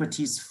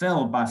 equities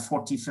fell by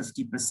 40,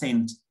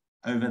 50%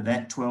 over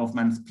that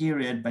 12-month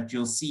period, but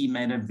you'll see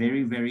made a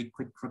very, very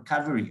quick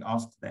recovery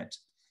after that.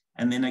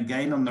 And then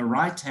again, on the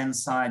right-hand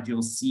side,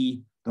 you'll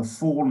see the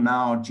fall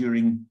now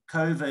during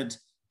COVID,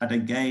 but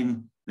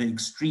again, the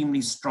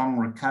extremely strong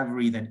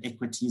recovery that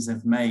equities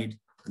have made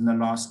in the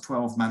last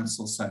 12 months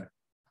or so.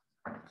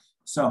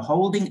 So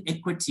holding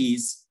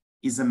equities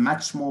is a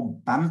much more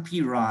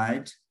bumpy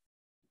ride,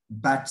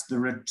 but the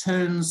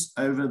returns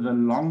over the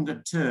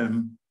longer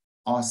term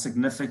are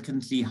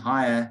significantly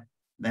higher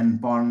than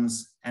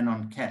bonds and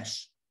on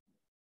cash.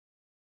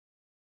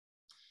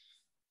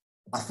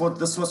 I thought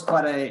this was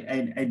quite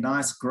a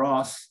nice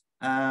graph.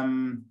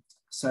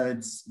 So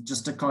it's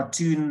just a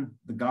cartoon,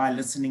 the guy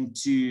listening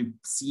to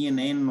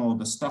CNN or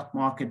the stock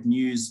market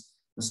news.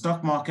 The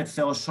stock market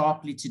fell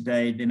sharply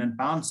today, then it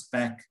bounced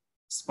back,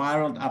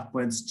 spiraled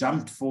upwards,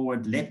 jumped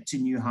forward, leapt to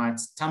new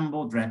heights,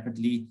 tumbled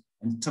rapidly,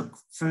 and took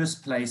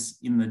first place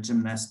in the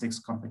gymnastics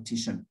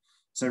competition.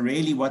 So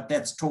really what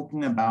that's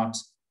talking about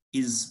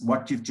is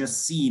what you've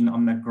just seen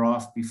on the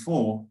graph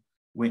before,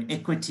 where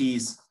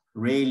equities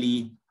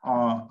really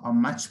are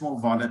much more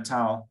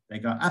volatile. They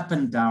go up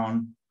and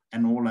down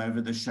and all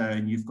over the show,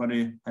 and you've got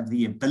to have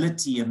the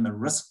ability and the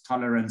risk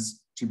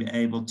tolerance to be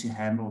able to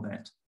handle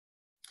that.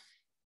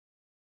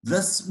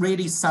 This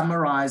really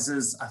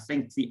summarizes, I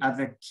think, the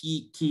other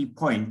key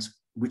point,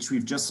 which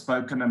we've just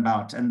spoken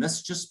about, and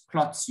this just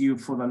plots you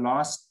for the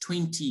last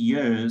 20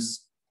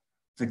 years,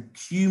 the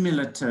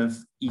cumulative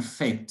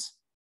effect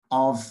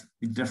of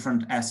the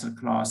different asset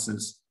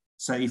classes.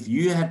 So if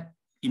you had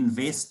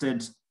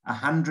invested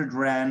 100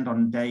 Rand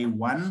on day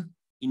one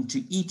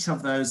into each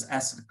of those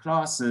asset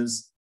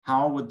classes,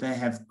 how would they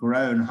have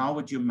grown? How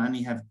would your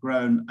money have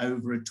grown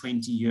over a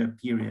 20-year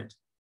period?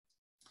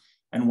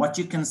 And what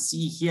you can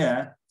see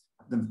here,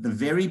 the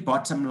very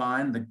bottom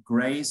line, the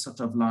gray sort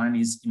of line,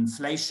 is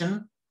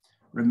inflation.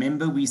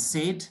 Remember, we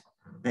said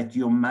that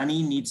your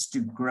money needs to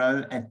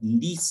grow at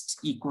least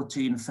equal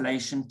to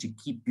inflation to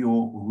keep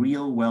your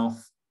real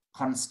wealth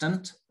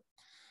constant.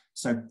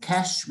 So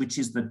cash, which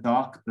is the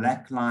dark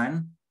black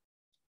line,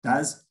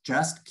 does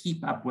just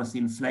keep up with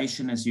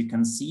inflation, as you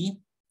can see.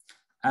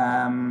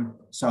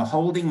 So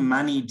holding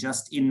money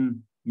just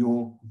in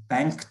your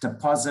bank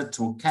deposit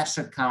or cash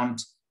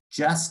account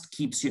just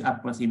keeps you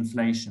up with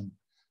inflation.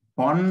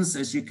 Bonds,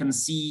 as you can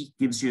see,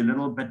 gives you a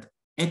little bit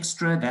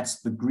extra.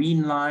 That's the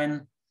green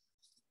line.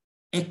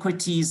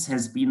 Equities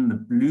has been the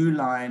blue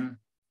line,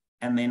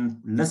 and then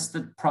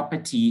listed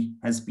property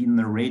has been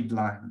the red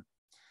line.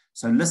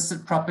 So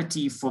listed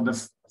property for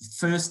the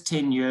first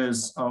 10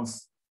 years of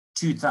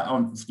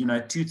 2000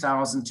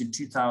 to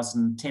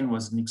 2010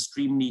 was an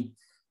extremely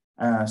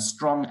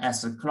strong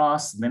asset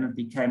class. Then it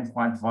became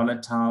quite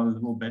volatile a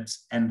little bit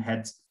and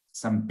had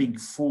some big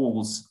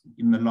falls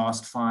in the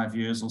last 5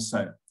 years or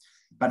so.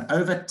 But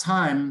over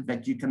time,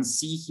 that you can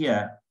see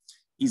here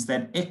is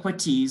that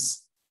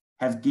equities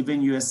have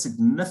given you a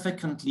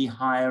significantly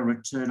higher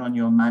return on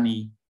your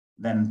money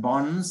than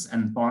bonds,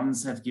 and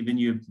bonds have given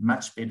you a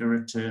much better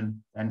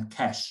return than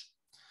cash.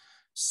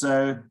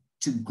 So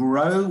to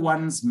grow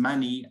one's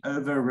money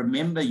over,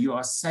 remember, you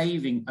are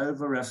saving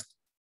over a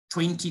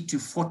 20 to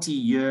 40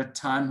 year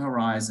time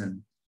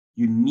horizon.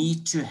 You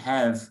need to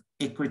have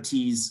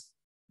equities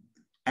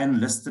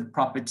and listed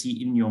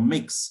property in your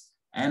mix,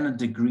 and a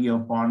degree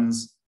of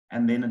bonds,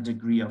 and then a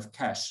degree of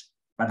cash.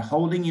 But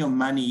holding your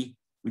money,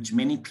 which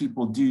many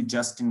people do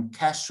just in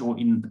cash or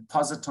in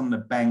deposit on the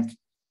bank,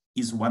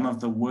 is one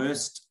of the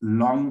worst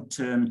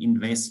long-term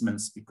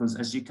investments, because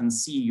as you can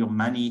see, your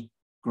money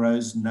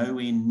grows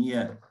nowhere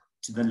near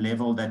to the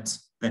level that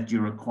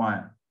you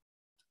require.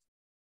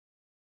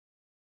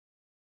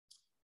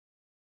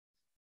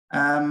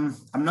 I'm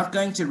not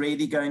going to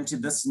really go into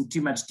this in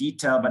too much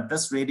detail, but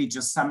this really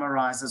just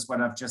summarizes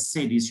what I've just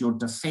said, is your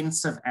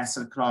defensive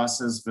asset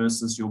classes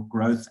versus your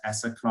growth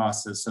asset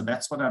classes. So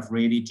that's what I've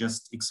really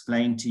just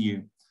explained to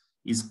you,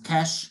 is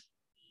cash,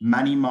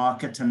 money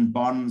market, and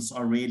bonds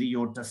are really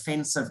your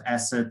defensive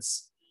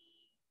assets,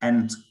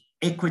 and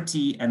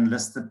equity and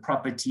listed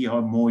property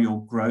are more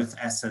your growth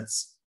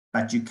assets,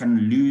 but you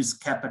can lose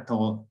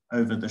capital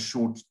over the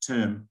short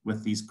term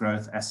with these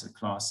growth asset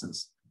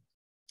classes.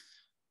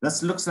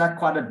 This looks like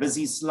quite a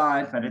busy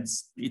slide, but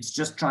it's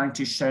just trying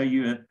to show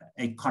you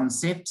a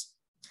concept.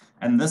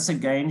 And this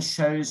again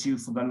shows you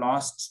for the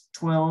last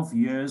 12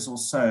 years or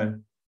so,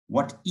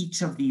 what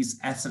each of these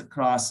asset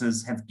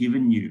classes have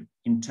given you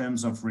in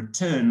terms of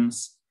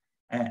returns.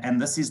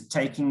 And this is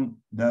taking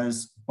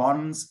those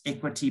bonds,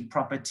 equity,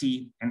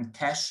 property, and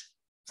cash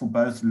for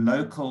both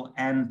local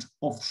and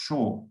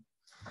offshore.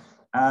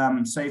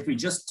 So if we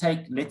just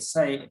take, let's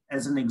say,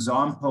 as an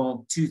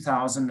example,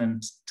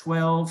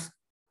 2012,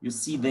 you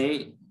see there,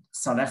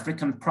 South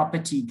African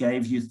property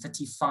gave you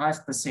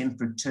 35%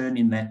 return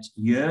in that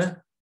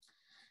year.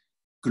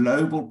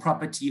 Global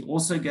property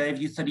also gave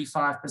you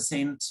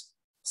 35%.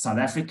 South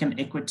African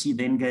equity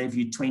then gave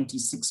you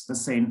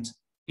 26%,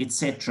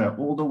 etc.,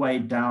 all the way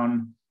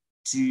down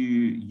to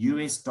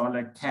US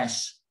dollar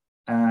cash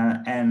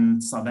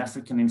and South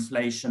African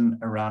inflation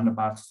around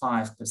about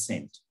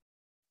 5%.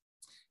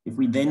 If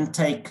we then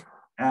take,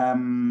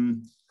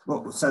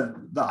 so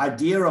the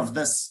idea of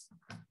this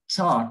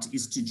chart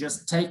is to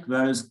just take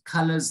those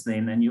colors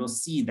then, and you'll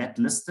see that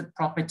listed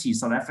property,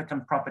 South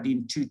African property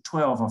in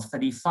 2012 of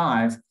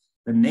 35,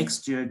 the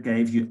next year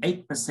gave you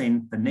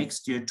 8%, the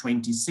next year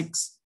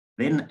 26,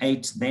 then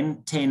 8,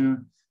 then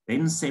 10,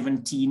 then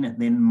 17,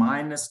 then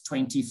minus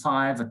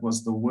 25. It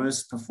was the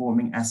worst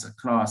performing asset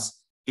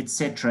class,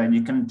 etc. And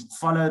you can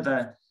follow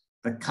the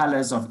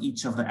colors of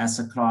each of the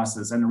asset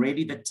classes. And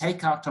really the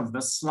takeout of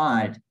this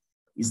slide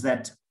is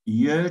that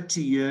year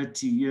to year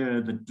to year,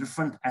 the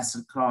different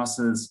asset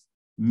classes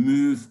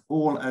move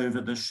all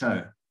over the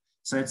show.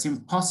 So it's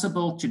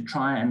impossible to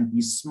try and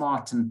be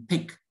smart and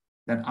pick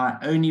that I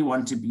only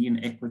want to be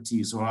in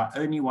equities, or I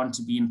only want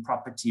to be in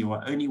property,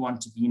 or I only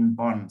want to be in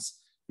bonds,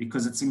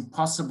 because it's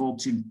impossible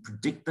to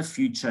predict the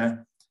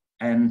future.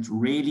 And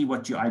really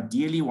what you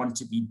ideally want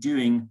to be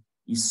doing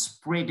is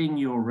spreading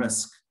your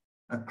risk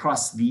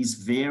across these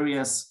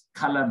various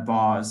color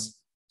bars,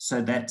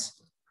 so that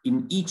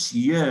in each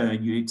year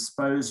you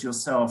expose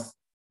yourself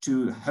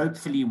to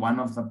hopefully one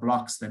of the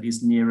blocks that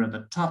is nearer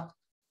the top.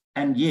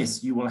 And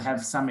yes, you will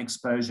have some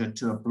exposure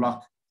to a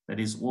block that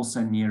is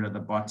also nearer the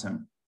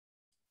bottom.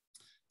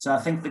 So I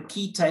think the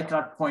key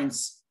takeout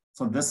points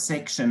for this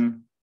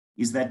section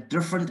is that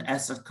different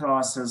asset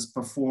classes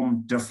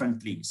perform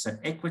differently. So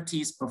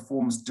equities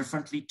performs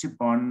differently to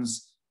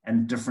bonds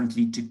and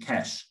differently to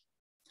cash.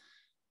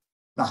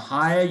 The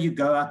higher you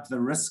go up the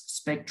risk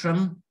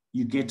spectrum,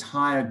 you get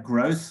higher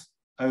growth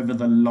over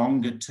the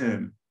longer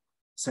term.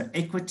 So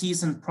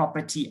equities and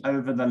property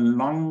over the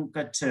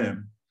longer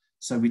term,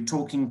 so we're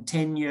talking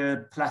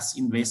 10-year plus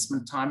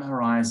investment time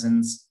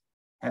horizons,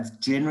 have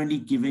generally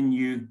given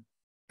you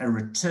a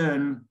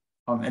return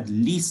of at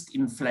least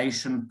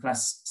inflation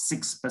plus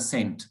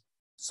 6%.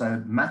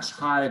 So much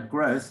higher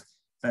growth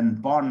than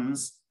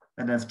bonds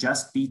that have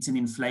just beaten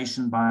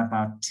inflation by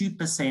about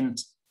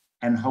 2%,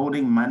 and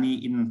holding money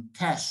in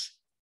cash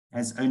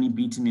has only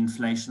beaten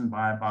inflation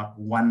by about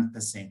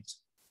 1%.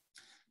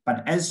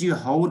 But as you're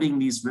holding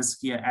these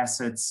riskier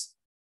assets,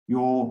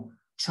 your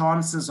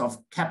chances of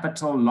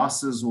capital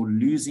losses or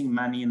losing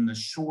money in the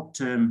short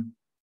term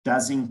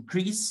does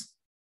increase.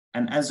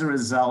 And as a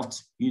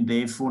result, you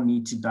therefore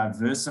need to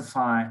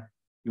diversify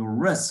your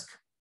risk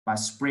by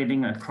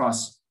spreading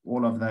across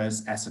all of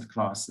those asset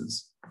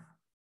classes.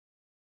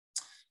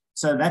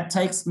 So that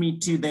takes me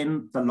to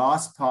then the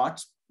last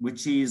part,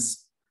 which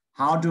is,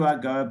 how do I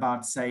go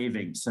about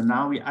saving? So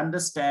now we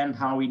understand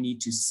how we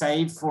need to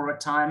save for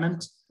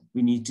retirement.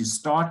 We need to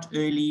start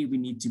early. We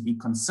need to be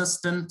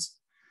consistent.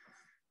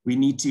 We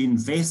need to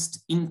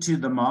invest into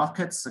the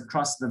markets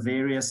across the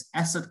various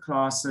asset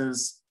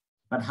classes.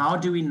 But how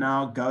do we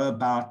now go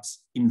about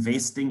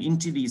investing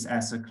into these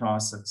asset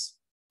classes?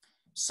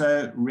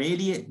 So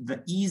really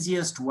the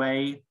easiest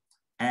way,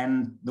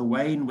 and the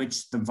way in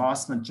which the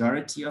vast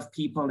majority of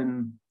people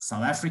in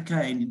South Africa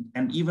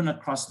and even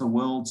across the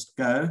world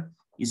go,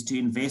 is to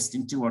invest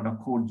into what are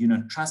called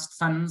unit trust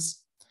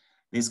funds.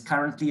 There's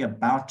currently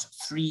about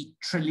 3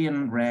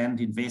 trillion rand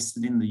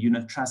invested in the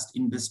unit trust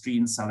industry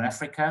in South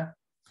Africa.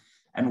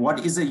 And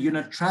what is a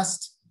unit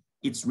trust?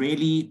 It's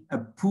really a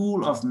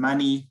pool of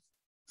money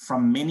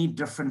from many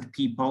different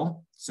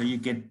people. So you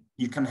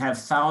can have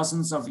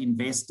thousands of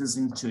investors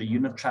into a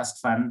unit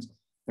trust fund.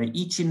 They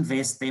each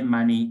invest their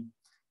money.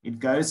 It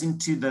goes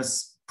into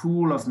this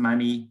pool of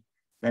money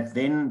that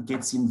then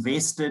gets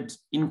invested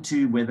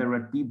into, whether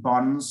it be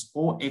bonds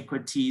or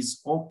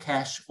equities or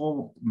cash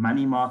or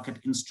money market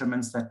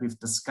instruments that we've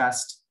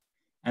discussed.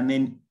 And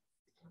then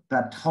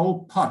that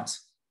whole pot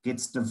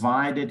gets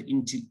divided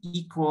into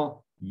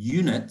equal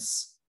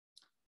units,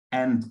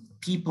 and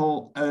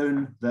people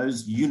own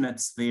those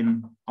units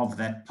then of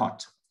that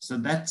pot. So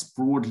that's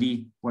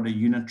broadly what a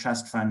unit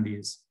trust fund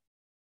is.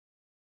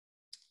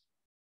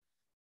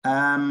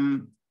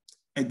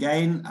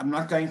 Again, I'm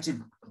not going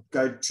to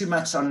go too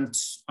much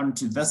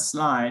onto this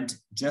slide.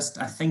 Just,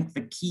 I think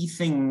the key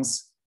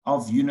things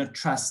of unit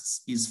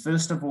trusts is,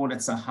 first of all,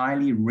 it's a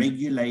highly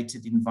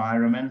regulated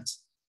environment.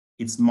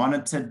 It's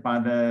monitored by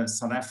the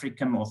South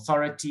African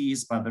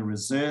authorities, by the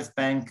Reserve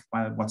Bank,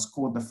 by what's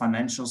called the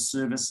Financial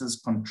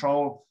Services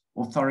Control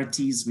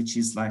Authorities, which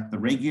is like the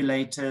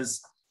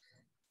regulators.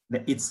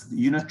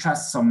 Unit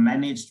trusts are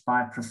managed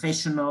by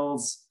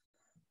professionals.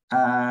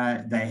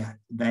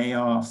 They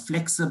are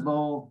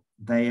flexible.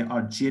 They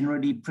are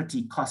generally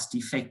pretty cost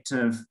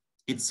effective,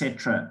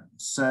 etc.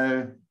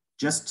 So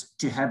just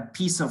to have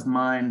peace of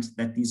mind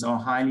that these are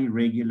highly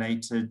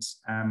regulated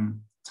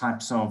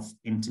types of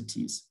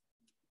entities.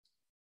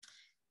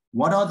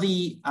 What are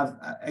the,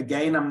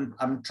 again,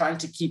 I'm trying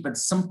to keep it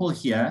simple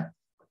here.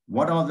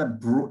 What are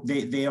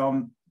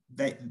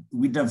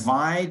we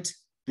divide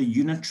the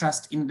unit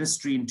trust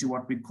industry into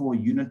what we call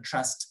unit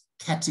trust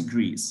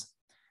categories.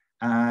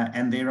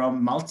 And there are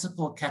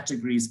multiple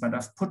categories, but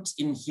I've put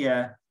in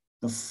here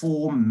the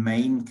 4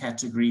 main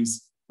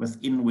categories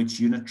within which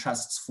unit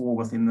trusts fall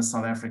within the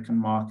South African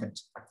market.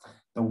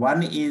 The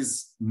one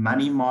is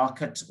money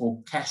market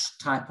or cash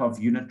type of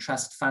unit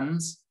trust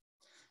funds.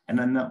 And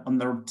then on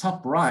the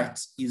top right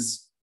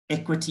is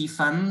equity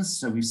funds.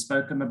 So we've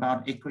spoken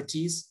about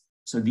equities.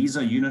 So these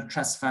are unit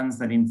trust funds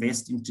that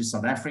invest into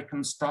South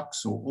African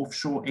stocks or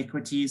offshore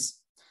equities.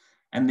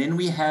 And then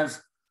we have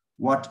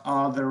what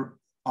are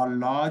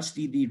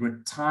largely the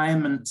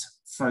retirement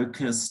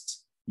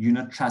focused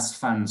unit trust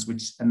funds,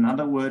 which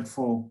another word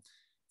for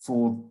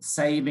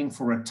saving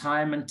for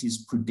retirement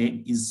is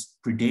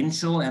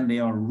prudential, and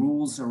there are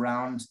rules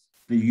around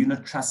the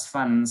unit trust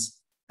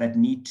funds that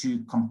need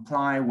to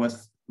comply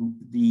with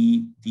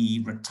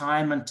the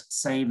retirement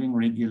saving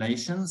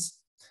regulations.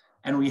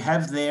 And we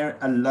have there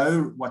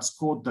what's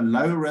called the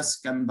low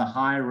risk and the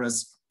high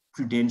risk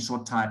prudential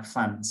type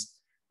funds.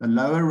 The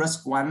lower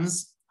risk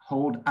ones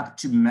hold up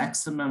to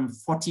maximum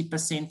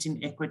 40%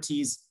 in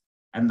equities,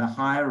 and the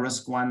higher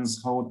risk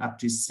ones hold up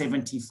to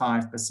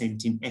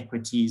 75% in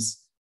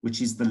equities,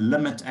 which is the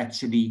limit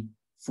actually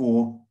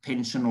for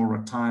pension or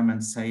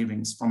retirement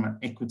savings from an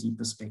equity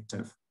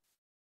perspective.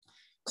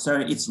 So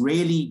it's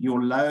really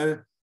your low,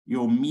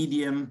 your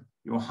medium,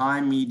 your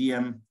high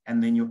medium,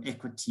 and then your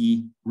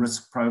equity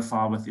risk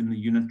profile within the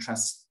unit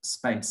trust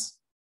space.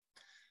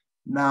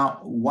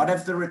 Now, what are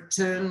the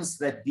returns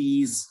that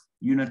these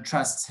unit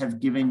trusts have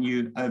given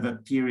you over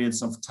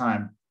periods of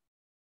time?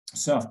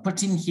 So I've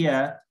put in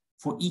here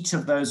for each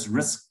of those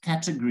risk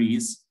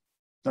categories,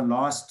 the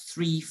last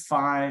 3,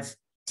 5,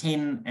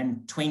 10, and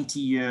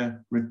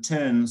 20-year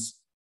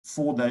returns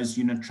for those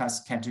unit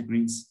trust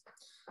categories.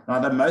 Now,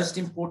 the most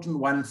important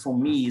one for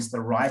me is the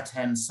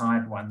right-hand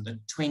side one, the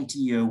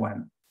 20-year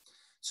one.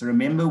 So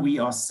remember, we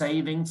are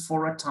saving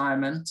for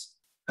retirement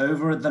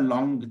over the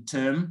longer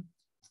term.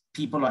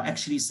 People are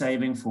actually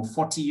saving for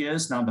 40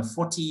 years. Now, the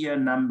 40-year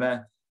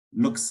number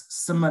looks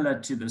similar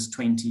to this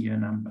 20-year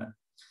number.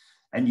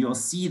 And you'll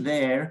see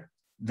there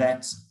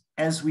that,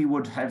 as we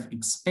would have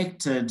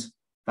expected,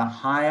 the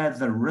higher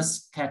the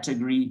risk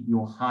category,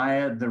 your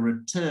higher the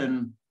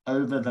return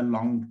over the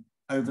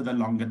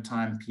longer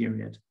time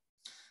period.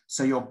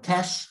 So your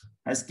cash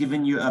has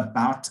given you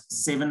about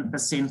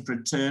 7%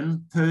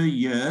 return per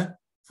year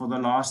for the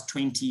last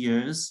 20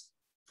 years.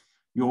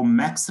 Your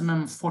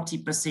maximum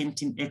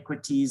 40% in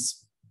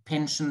equities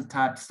pension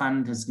type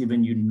fund has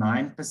given you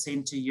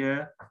 9% a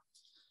year,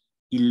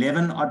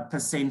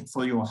 11%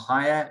 for your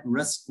higher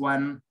risk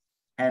one,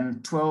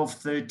 and 12,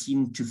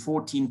 13 to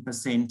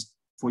 14%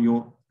 for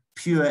your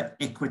pure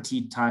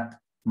equity type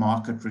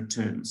market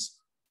returns.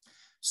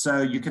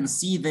 So you can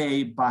see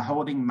there, by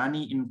holding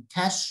money in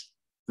cash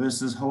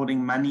versus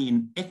holding money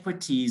in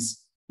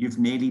equities, you've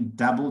nearly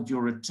doubled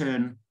your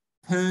return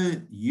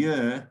per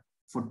year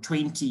for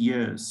 20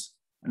 years.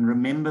 And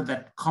remember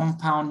that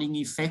compounding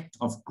effect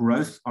of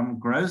growth on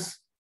growth,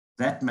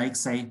 that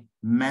makes a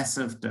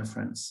massive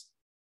difference.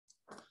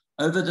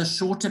 Over the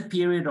shorter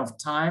period of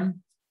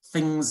time,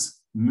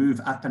 things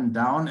move up and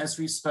down, as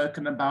we've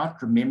spoken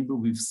about. Remember,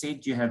 we've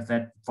said you have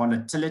that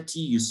volatility.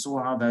 You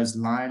saw how those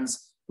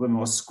lines were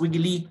more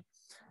squiggly.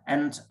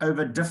 And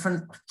over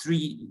different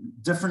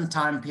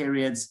time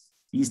periods,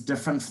 these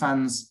different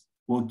funds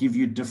will give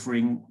you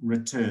differing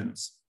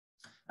returns.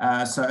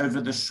 So over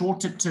the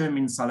shorter term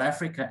in South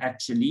Africa,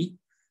 actually,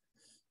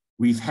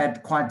 we've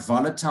had quite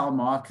volatile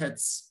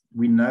markets.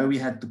 We know we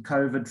had the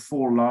COVID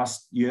fall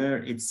last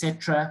year,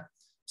 etc.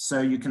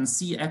 So you can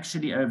see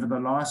actually over the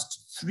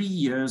last 3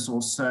 years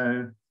or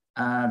so,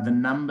 the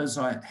numbers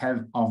are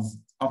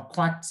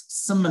quite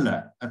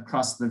similar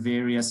across the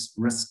various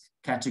risk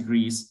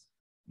categories.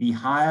 The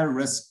higher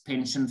risk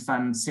pension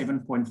fund,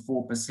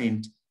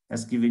 7.4%,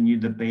 has given you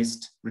the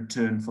best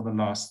return for the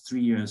last 3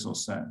 years or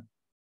so.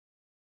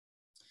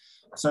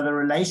 So the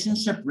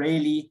relationship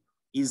really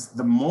is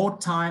the more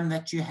time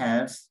that you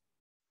have,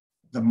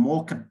 the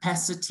more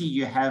capacity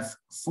you have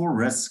for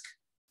risk,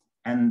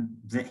 and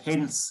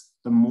hence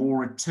the more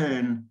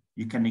return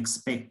you can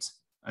expect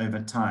over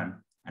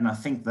time. And I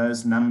think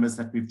those numbers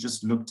that we've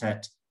just looked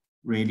at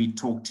really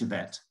talk to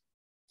that.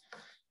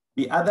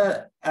 The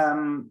other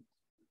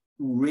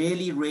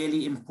really,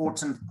 really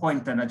important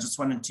point that I just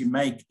wanted to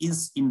make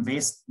is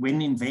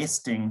when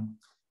investing,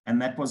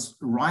 and that was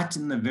right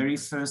in the very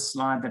first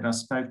slide that I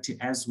spoke to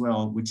as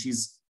well, which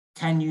is,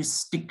 can you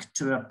stick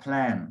to a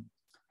plan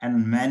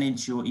and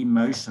manage your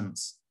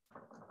emotions?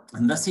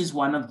 And this is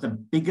one of the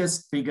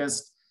biggest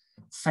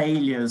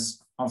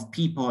failures of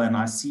people, and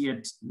I see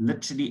it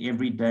literally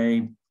every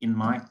day in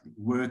my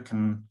work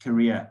and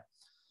career.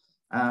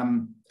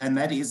 And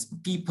that is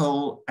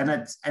people,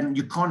 and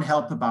you can't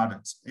help about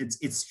it.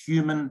 It's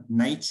human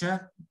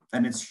nature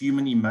and it's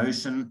human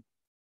emotion.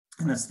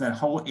 And it's the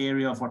whole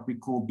area of what we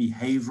call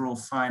behavioral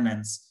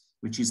finance,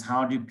 which is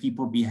how do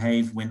people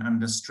behave when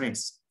under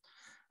stress.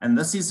 And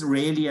this is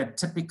really a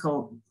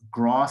typical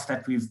graph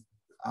that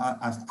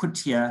I've put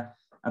here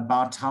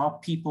about how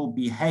people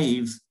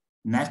behave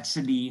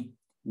naturally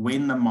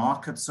when the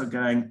markets are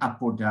going up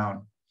or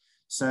down.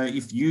 So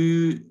if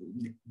you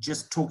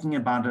just talking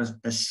about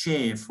a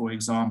share, for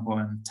example,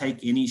 and take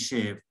any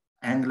share,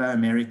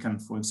 Anglo-American,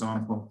 for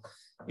example,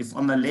 if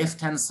on the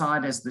left-hand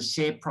side, as the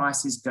share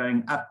price is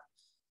going up,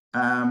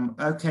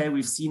 okay,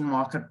 we've seen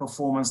market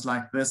performance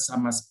like this.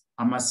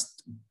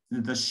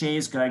 The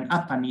share's going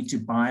up. I need to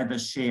buy the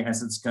share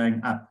as it's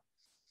going up.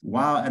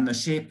 Wow, and the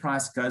share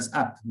price goes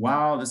up.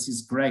 Wow, this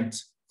is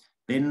great.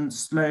 Then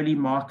slowly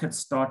markets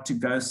start to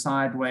go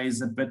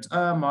sideways a bit.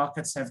 Oh,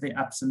 markets have their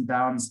ups and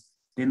downs.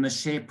 Then the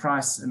share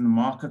price and the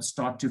market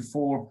start to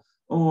fall.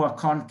 Oh, I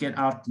can't get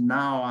out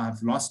now.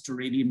 I've lost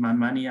already my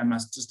money. I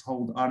must just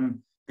hold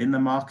on. Then the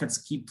markets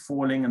keep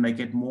falling and they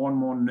get more and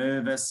more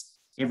nervous.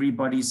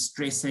 Everybody's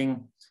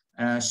stressing.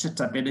 Shit,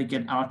 I better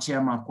get out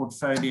here. My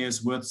portfolio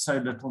is worth so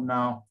little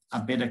now. I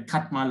better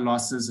cut my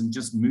losses and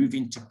just move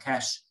into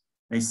cash.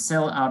 They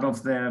sell out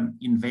of their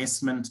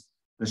investment.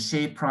 The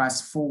share price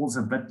falls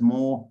a bit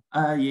more.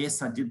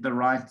 Yes, I did the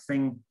right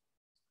thing.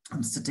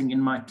 I'm sitting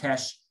in my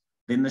cash.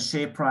 Then the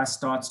share price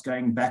starts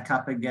going back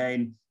up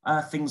again.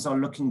 Things are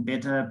looking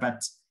better,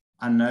 but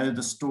I know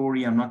the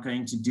story. I'm not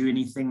going to do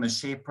anything. The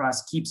share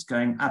price keeps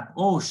going up.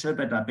 Oh, sure,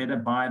 but I better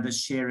buy the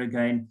share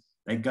again.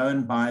 They go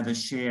and buy the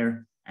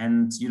share,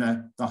 and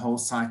the whole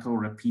cycle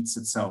repeats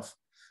itself.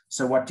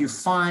 So what you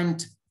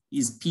find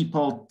is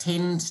people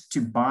tend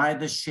to buy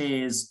the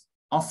shares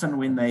often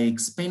when they're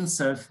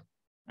expensive,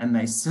 and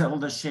they sell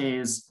the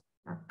shares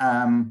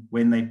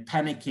when they're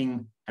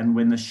panicking and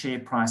when the share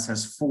price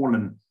has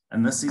fallen.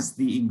 And this is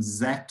the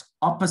exact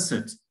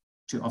opposite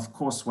to, of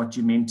course, what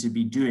you're meant to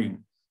be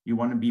doing. You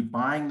want to be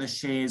buying the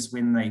shares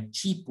when they're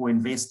cheap, or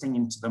investing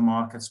into the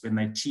markets when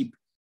they're cheap,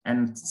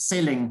 and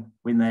selling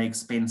when they're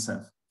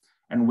expensive.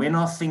 And when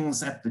are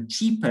things at the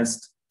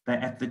cheapest? They're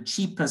at the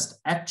cheapest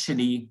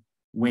actually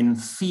when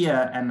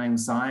fear and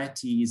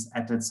anxiety is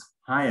at its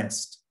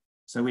highest.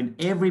 So when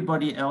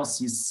everybody else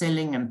is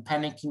selling and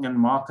panicking and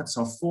markets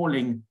are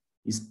falling,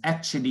 is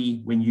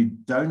actually when you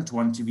don't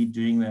want to be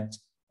doing that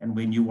and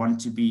when you want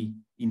to be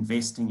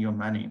investing your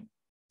money.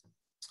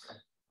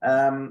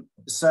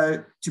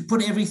 So to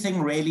put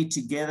everything really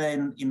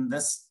together in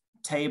this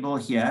table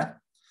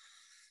here,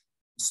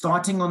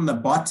 starting on the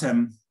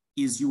bottom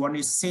is you want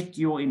to set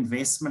your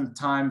investment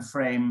time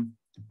frame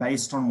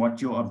based on what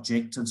your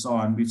objectives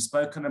are. And we've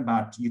spoken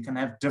about, you can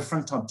have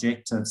different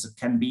objectives. It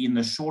can be in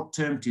the short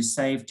term to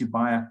save to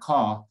buy a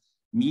car,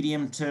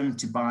 medium term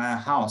to buy a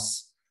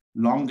house,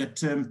 longer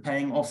term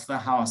paying off the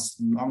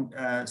house,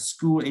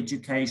 school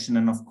education,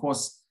 and of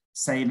course,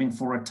 saving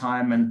for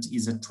retirement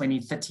is a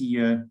 20, 30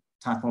 year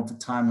type of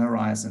time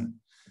horizon.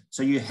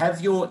 So you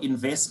have your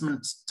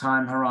investment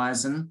time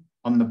horizon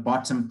on the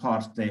bottom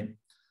part there.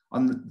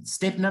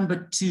 Step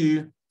number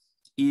 2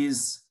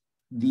 is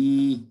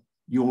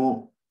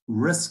your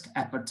risk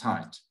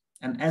appetite.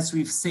 And as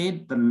we've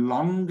said, the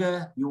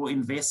longer your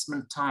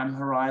investment time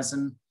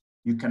horizon,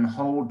 you can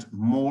hold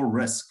more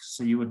risk.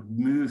 So you would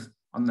move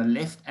on the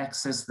left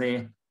axis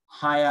there,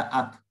 higher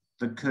up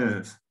the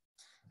curve.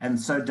 And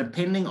so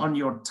depending on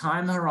your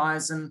time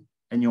horizon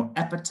and your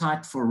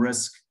appetite for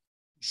risk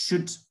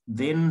should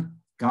then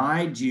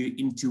guide you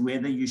into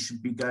whether you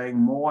should be going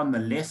more on the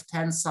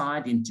left-hand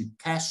side into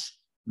cash,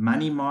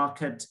 money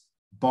market,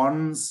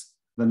 bonds,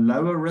 the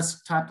lower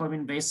risk type of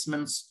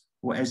investments,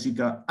 or as you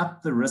go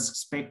up the risk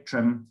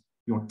spectrum,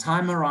 your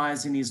time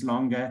horizon is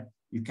longer,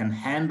 you can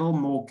handle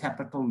more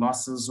capital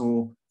losses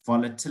or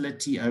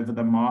volatility over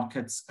the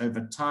markets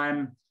over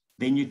time,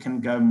 then you can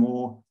go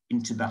more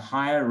into the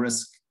higher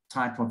risk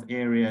type of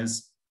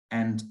areas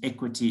and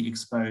equity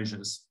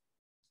exposures.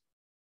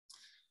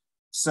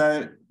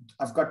 So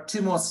I've got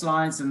 2 more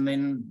slides and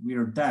then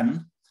we're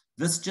done.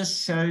 This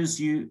just shows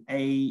you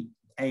a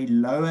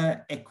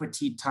lower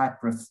equity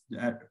type of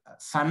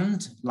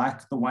fund,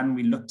 like the one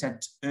we looked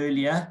at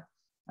earlier,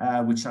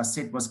 which I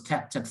said was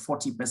capped at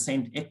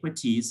 40%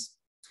 equities.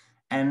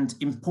 And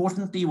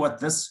importantly,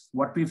 what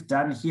we've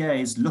done here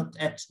is looked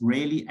at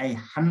really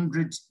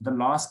the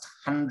last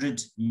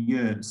 100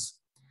 years.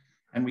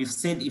 And we've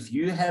said, if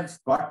you have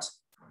got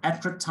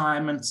at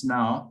retirement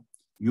now,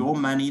 your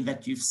money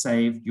that you've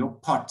saved, your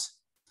pot,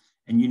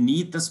 and you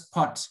need this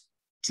pot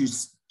to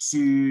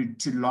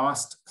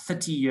last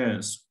 30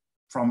 years,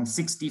 from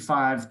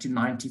 65 to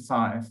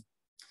 95,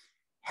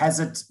 has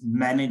it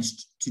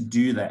managed to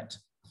do that?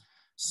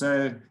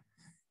 So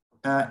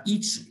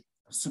each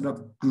sort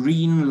of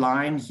green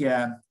line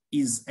here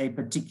is a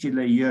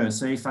particular year.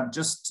 So if I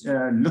just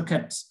look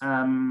at,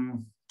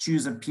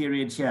 choose a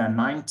period here,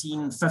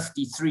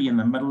 1953 in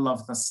the middle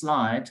of the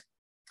slide.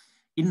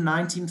 In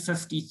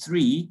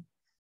 1953,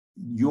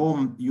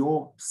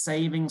 your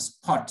savings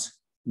pot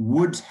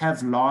would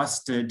have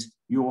lasted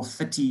your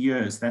 30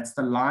 years. That's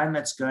the line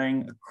that's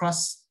going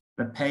across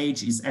the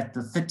page, is at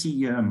the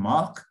 30-year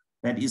mark.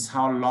 That is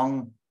how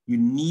long you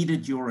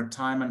needed your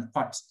retirement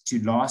pot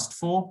to last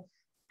for.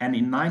 And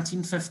in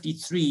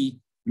 1953,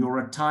 your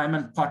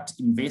retirement pot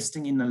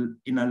investing in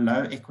a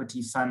low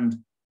equity fund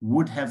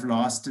would have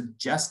lasted,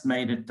 just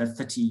made it the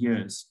 30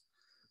 years.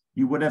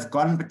 You would have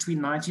gone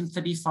between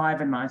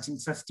 1935 and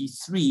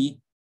 1953,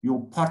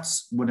 your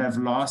pots would have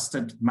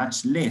lasted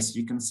much less.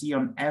 You can see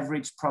on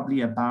average,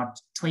 probably about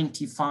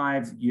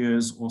 25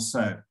 years or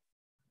so.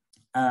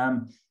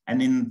 And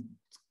in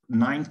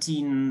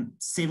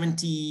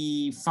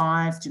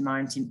 1975 to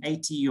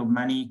 1980, your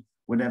money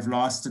would have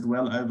lasted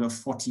well over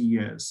 40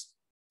 years.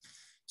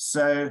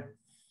 So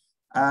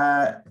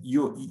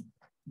your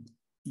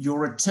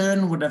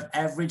return would have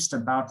averaged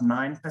about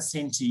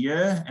 9% a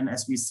year. And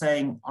as we're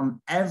saying, on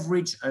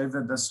average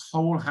over this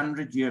whole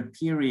 100-year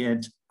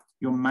period,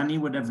 your money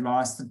would have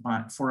lasted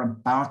for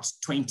about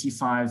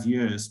 25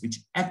 years, which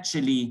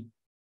actually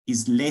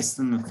is less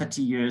than the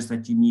 30 years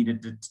that you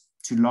needed it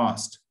to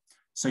last.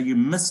 So you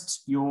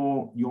missed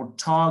your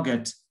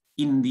target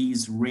in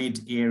these red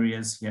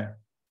areas here.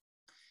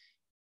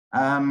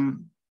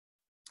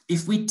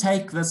 If we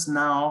take this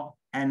now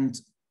and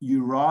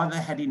you rather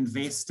had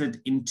invested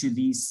into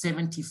the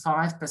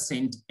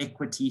 75%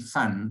 equity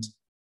fund,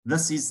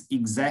 this is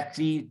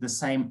exactly the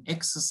same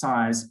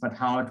exercise, but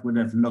how it would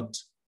have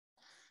looked.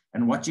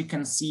 And what you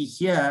can see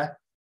here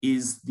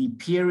is the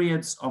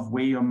periods of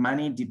where your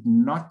money did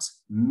not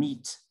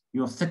meet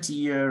your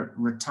 30-year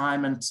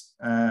retirement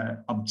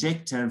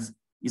objective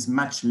is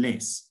much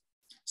less.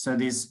 So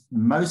there's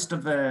most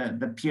of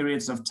the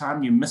periods of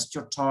time you missed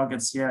your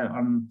targets here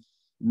in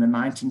the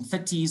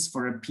 1930s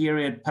for a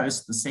period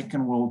post the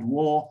Second World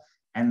War,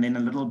 and then a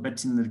little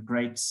bit in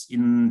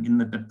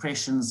the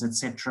depressions,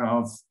 etc.,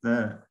 of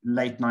the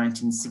late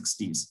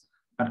 1960s.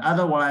 But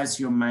otherwise,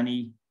 your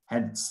money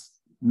had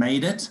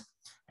made it.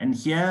 And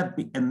here,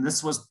 and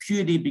this was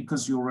purely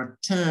because your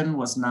return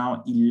was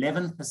now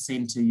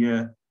 11% a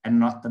year and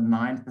not the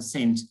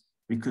 9%,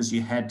 because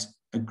you had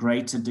a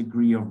greater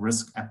degree of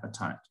risk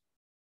appetite.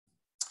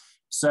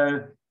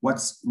 So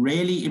what's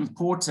really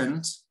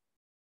important,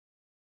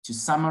 to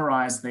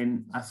summarize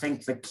then, I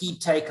think the key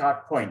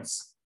takeout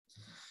points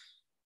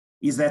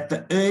is that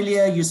the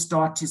earlier you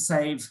start to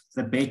save,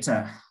 the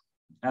better.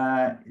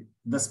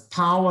 This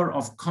power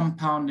of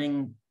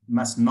compounding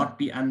must not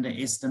be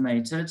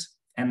underestimated,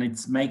 and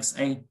it makes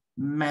a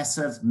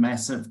massive,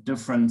 massive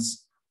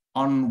difference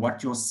on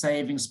what your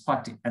savings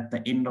pot at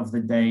the end of the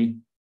day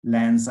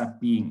lands up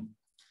being.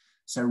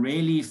 So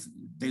really, if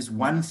there's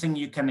one thing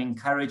you can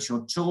encourage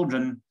your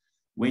children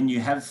when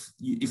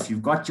if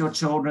you've got your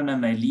children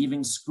and they're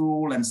leaving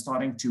school and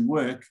starting to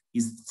work,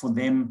 is for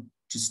them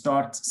to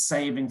start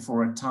saving for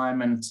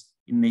retirement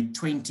in their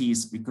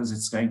 20s, because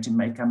it's going to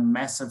make a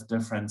massive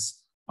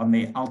difference on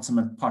their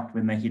ultimate pot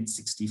when they hit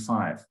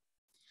 65.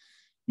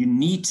 You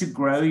need to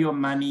grow your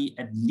money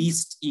at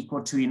least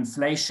equal to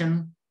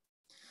inflation.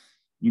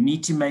 You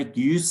need to make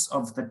use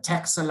of the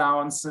tax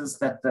allowances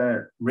that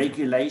the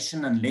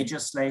regulation and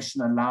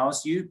legislation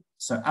allows you.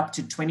 So up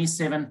to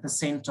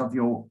 27% of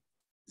your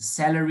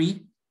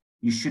salary,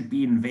 you should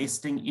be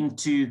investing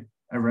into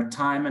a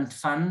retirement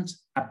fund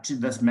up to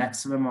this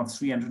maximum of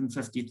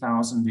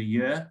 350,000 a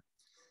year.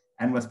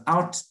 And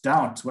without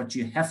doubt, what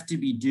you have to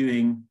be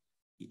doing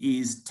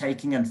is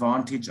taking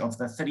advantage of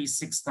the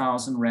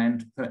 36,000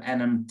 Rand per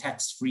annum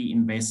tax-free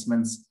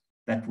investments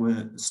that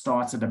were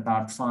started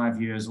about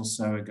 5 years or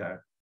so ago.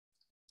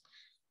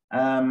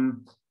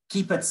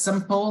 Keep it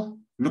simple.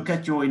 Look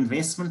at your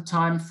investment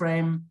time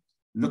frame.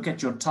 Look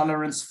at your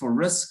tolerance for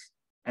risk,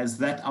 as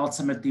that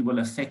ultimately will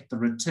affect the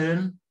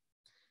return.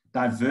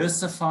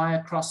 Diversify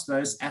across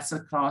those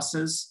asset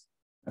classes.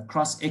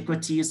 across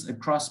equities,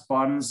 across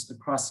bonds,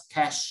 across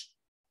cash,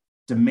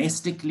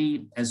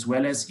 domestically, as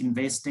well as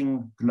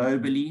investing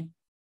globally.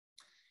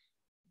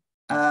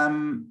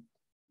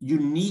 You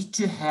need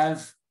to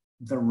have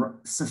the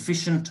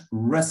sufficient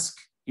risk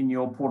in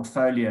your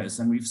portfolios,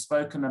 and we've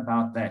spoken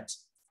about that.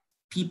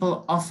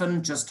 People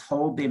often just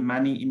hold their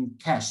money in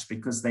cash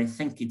because they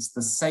think it's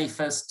the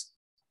safest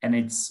and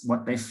it's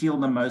what they feel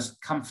the most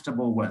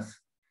comfortable with.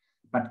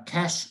 But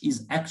cash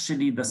is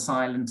actually the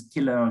silent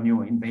killer on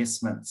your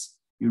investments.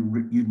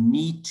 You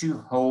need to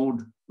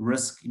hold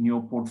risk in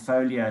your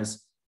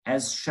portfolios,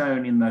 as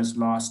shown in those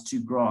last two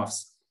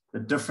graphs. The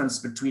difference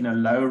between a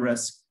low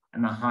risk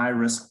and a high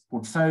risk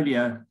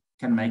portfolio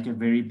can make a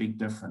very big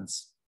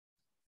difference.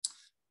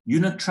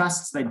 Unit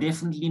trusts, they're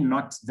definitely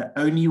not the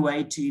only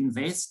way to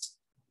invest,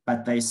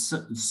 but they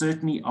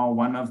certainly are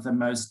one of the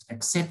most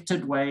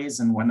accepted ways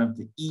and one of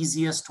the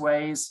easiest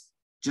ways.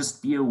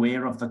 Just be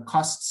aware of the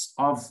costs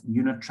of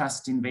unit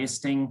trust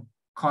investing.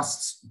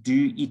 Costs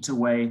do eat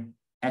away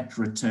at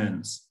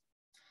returns.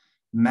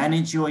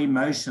 Manage your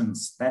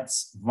emotions.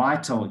 That's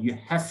vital. You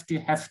have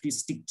to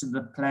stick to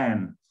the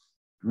plan.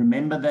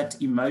 Remember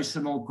that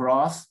emotional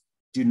graph.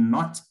 Do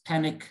not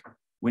panic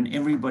when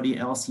everybody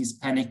else is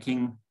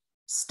panicking.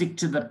 Stick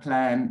to the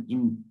plan.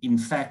 In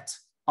fact,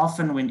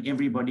 often when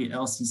everybody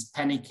else is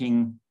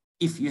panicking,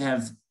 if you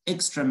have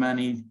extra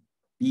money,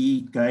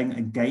 be going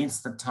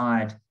against the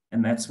tide,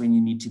 and that's when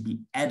you need to be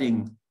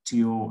adding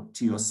to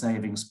your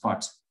savings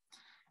pot.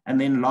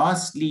 And then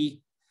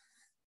lastly,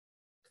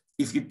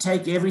 if you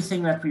take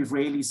everything that we've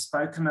really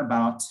spoken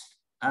about,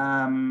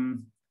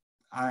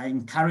 I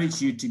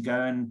encourage you to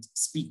go and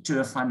speak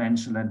to a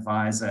financial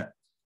advisor.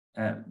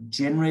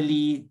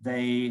 Generally,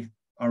 they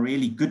are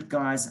really good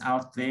guys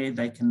out there.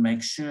 They can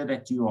make sure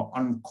that you are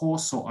on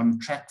course or on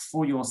track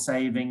for your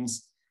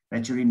savings,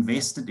 that you're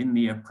invested in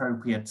the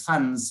appropriate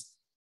funds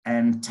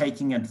and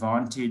taking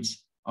advantage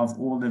of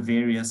all the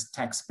various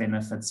tax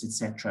benefits,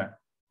 etc.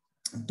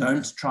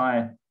 Don't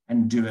try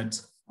and do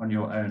it on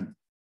your own.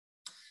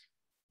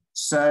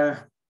 So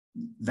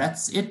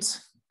that's it.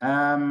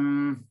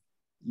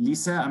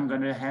 Lisa, I'm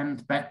going to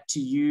hand back to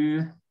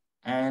you,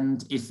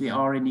 and if there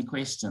are any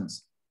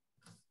questions.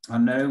 I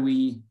know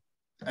we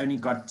only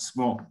got,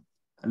 well,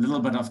 a little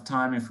bit of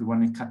time if we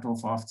want to cut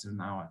off after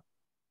an hour.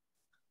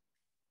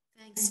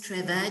 Thanks,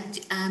 Trevor.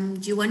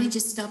 Do you want to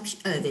just stop?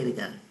 Oh, there we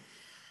go.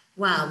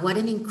 Wow, what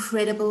an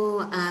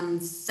incredible,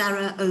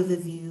 thorough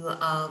overview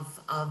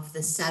of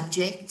the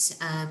subject.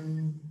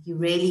 You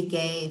really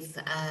gave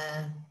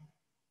a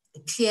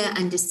clear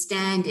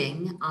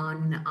understanding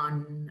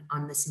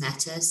on this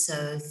matter.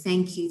 So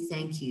thank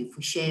you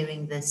for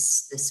sharing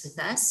this with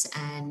us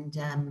and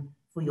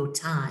for your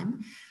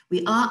time.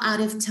 We are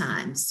out of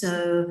time,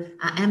 so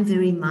I am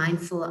very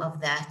mindful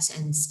of that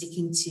and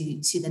sticking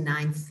to the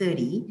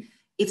 9:30.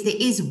 If there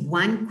is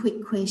one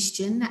quick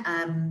question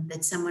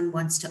that someone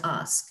wants to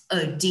ask.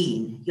 Oh,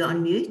 Dean, you're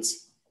on mute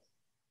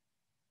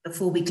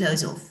before we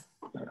close off.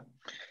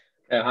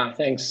 Hi,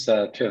 thanks,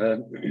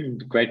 Trevor.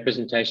 Great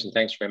presentation.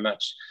 Thanks very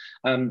much.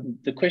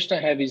 The question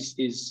I have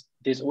is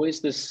there's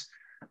always this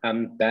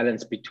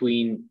balance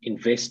between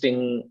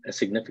investing a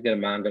significant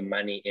amount of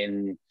money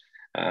in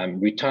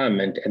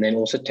retirement and then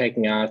also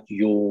taking out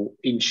your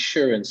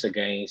insurance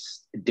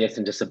against death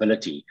and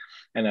disability.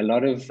 And a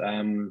lot of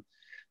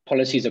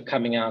policies are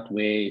coming out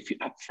where if you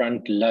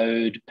upfront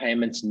load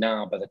payments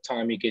now, by the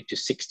time you get to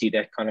 60,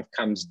 that kind of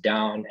comes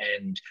down,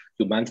 and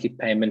your monthly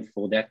payment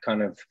for that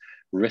kind of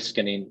risk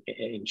and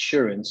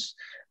insurance,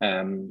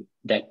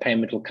 that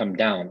payment will come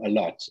down a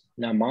lot.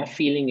 Now, my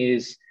feeling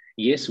is,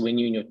 yes, when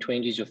you're in your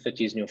 20s, your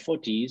 30s, and your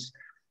 40s,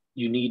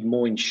 you need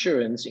more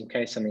insurance in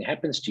case something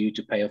happens to you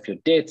to pay off your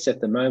debts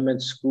at the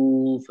moment,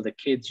 school, for the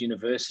kids,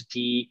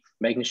 university,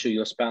 making sure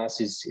your spouse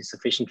is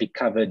sufficiently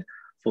covered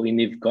for,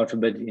 God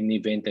forbid, in the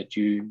event that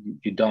you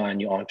die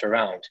and you aren't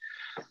around.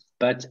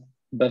 But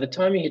by the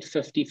time you hit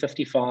 50,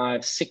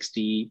 55,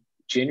 60,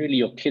 generally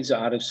your kids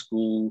are out of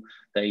school,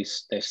 they're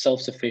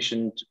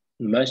self-sufficient,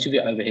 most of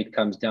your overhead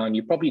comes down.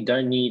 You probably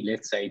don't need,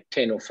 let's say,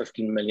 10 or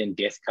 15 million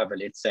death cover,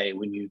 let's say,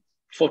 when you're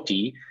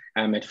 40.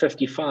 At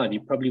 55,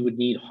 you probably would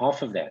need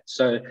half of that.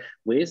 So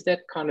where's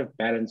that kind of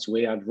balance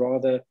where I'd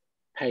rather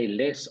pay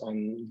less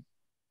on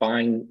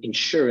buying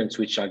insurance,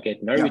 which I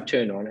get no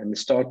return on, and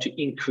start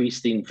to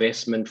increase the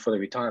investment for the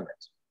retirement?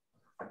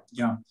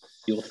 Yeah.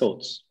 Your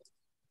thoughts?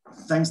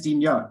 Thanks, Dean.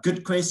 Yeah,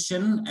 good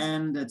question.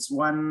 And it's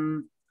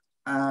one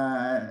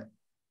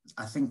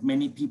I think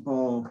many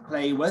people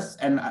play with.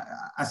 And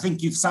I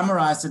think you've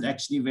summarized it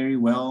actually very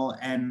well.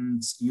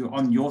 And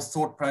your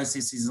thought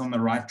process is on the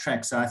right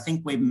track. So I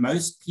think where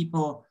most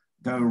people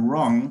go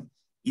wrong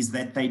is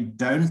that they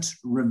don't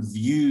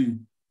review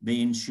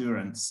the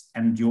insurance.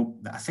 And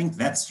I think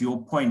that's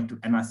your point.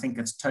 And I think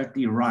it's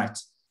totally right,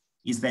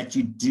 is that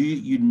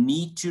you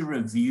need to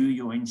review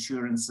your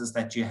insurances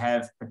that you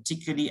have,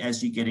 particularly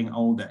as you're getting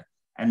older.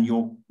 And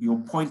your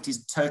point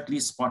is totally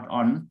spot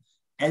on.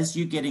 As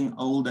you're getting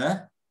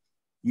older,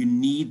 you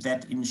need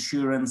that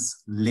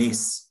insurance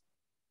less,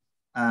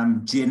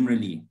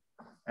 generally.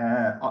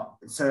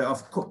 So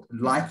of course,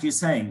 like you're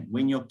saying,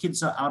 when your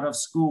kids are out of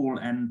school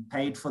and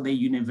paid for their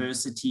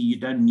university, you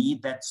don't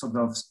need that sort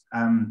of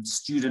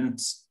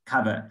student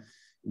cover.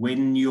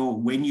 When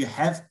you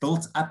have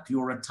built up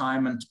your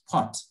retirement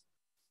pot,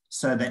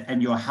 so that,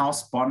 and your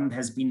house bond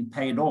has been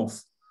paid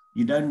off,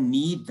 you don't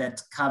need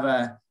that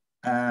cover,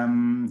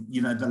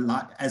 you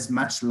know, as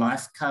much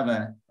life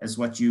cover as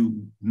what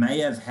you may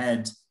have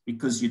had,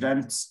 because you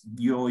don't,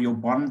 your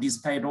bond is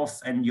paid off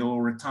and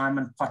your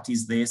retirement pot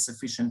is there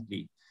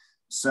sufficiently.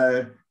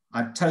 So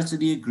I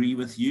totally agree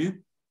with you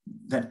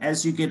that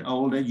as you get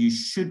older, you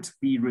should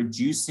be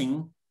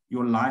reducing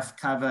your life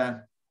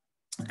cover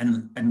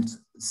and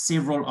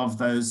several of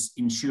those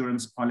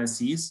insurance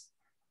policies.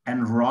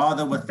 And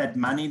rather, with that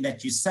money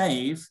that you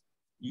save,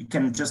 you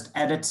can just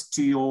add it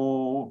to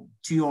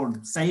your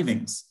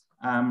savings.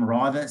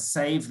 Rather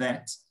save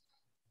that,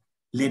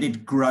 let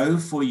it grow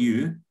for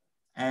you,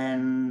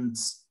 and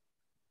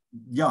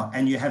yeah,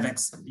 and you have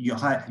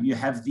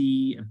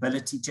the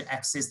ability to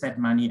access that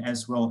money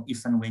as well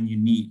if and when you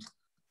need.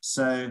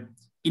 So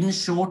in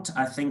short,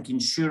 I think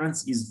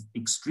insurance is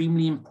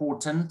extremely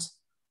important,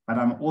 but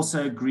I'm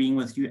also agreeing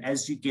with you,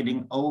 as you're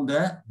getting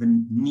older,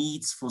 the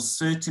needs for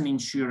certain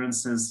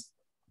insurances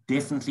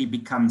definitely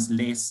becomes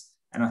less.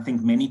 And I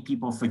think many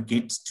people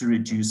forget to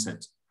reduce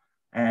it.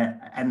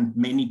 And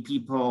many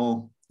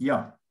people,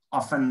 yeah,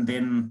 often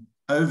then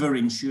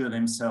over-insure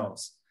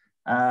themselves.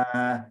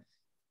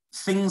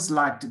 Things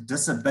like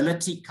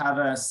disability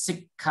cover,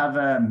 sick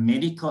cover,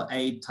 medical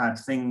aid type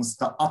things,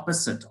 the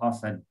opposite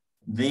often.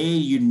 There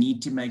you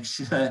need to make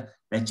sure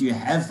that you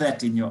have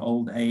that in your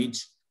old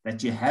age,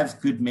 that you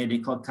have good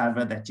medical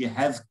cover, that you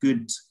have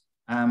good,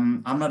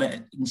 I'm not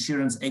an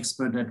insurance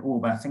expert at all,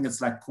 but I think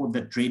it's like called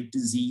the dread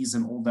disease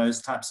and all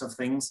those types of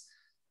things.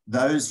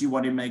 Those you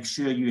want to make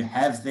sure you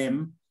have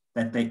them,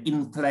 that they're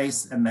in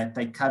place and that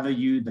they cover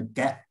you. The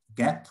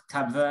gap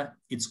cover,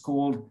 it's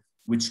called,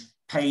 which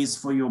pays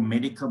for your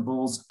medical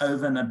bills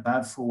over and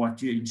above for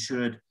what you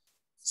insured.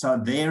 So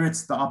there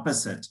it's the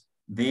opposite.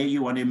 There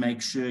you want to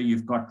make sure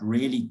you've got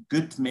really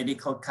good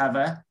medical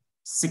cover,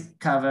 sick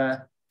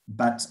cover,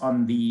 but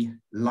on the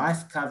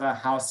life cover,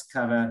 house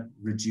cover,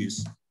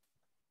 reduce.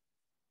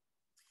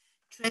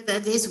 Trevor,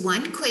 there's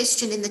one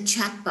question in the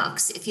chat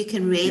box. If you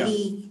can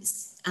really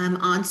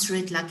answer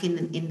it like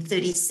in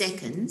 30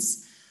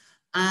 seconds.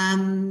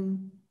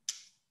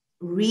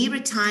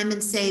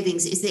 Re-retirement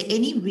savings, is there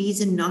any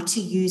reason not to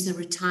use a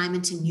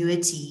retirement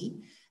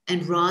annuity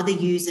and rather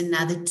use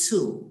another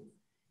tool?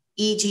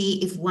 E.g.,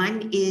 if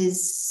one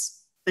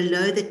is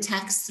below the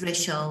tax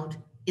threshold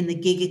in the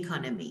gig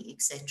economy,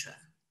 etc.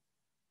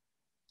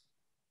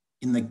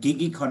 In the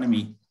gig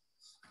economy?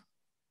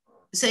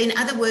 So in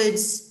other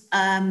words,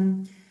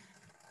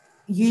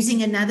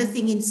 using another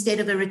thing instead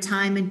of a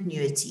retirement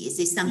annuity, is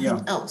there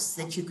something else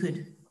that you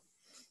could?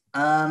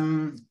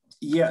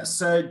 Yeah,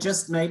 so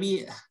just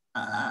maybe,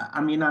 I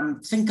mean, I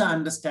think I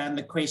understand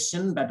the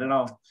question, but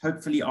I'll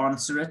hopefully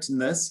answer it in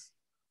this.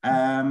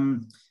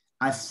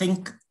 I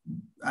think,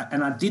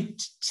 and I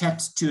did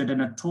chat to it,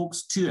 and it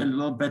talks to a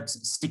little bit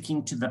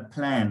sticking to the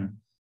plan.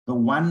 The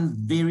one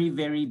very,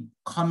 very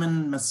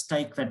common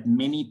mistake that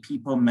many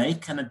people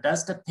make, and it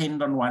does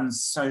depend on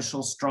one's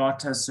social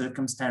strata,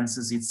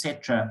 circumstances,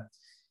 etc.,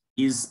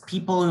 is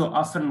people who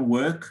often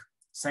work,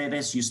 say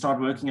this, you start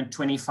working at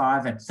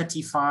 25, at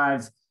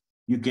 35,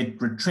 you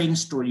get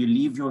retrenched or you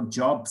leave your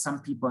job. Some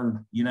people,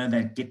 you know,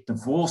 they get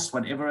divorced,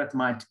 whatever it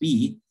might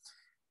be.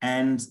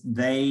 And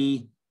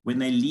when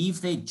they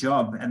leave their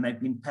job and they've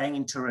been paying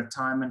into a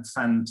retirement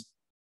fund,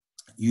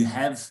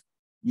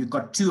 you've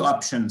got two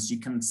options.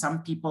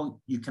 Some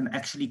people, you can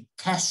actually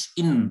cash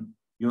in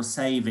your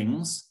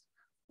savings,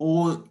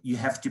 or you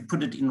have to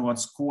put it in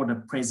what's called a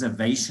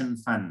preservation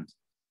fund,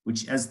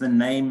 which, as the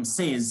name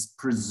says,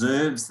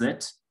 preserves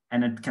it,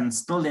 and it can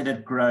still let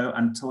it grow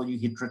until you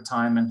hit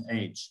retirement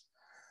age.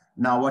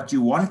 Now, what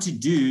you want to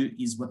do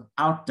is,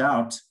 without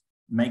doubt,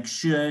 make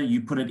sure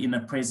you put it in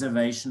a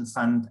preservation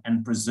fund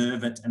and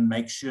preserve it and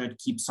make sure it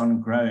keeps on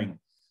growing.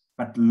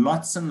 But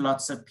lots and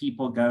lots of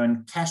people go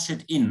and cash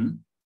it in,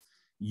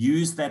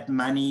 use that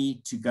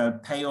money to go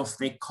pay off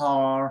their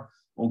car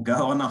or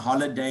go on a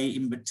holiday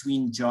in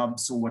between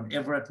jobs or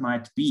whatever it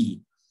might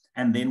be.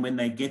 And then when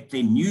they get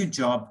their new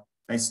job,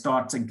 they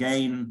start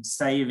again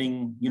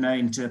saving, you know,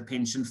 into a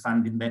pension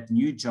fund in that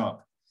new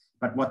job.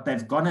 But what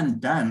they've gone and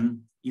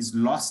done is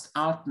lost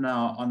out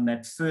now on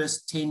that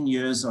first 10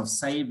 years of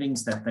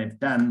savings that they've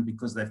done,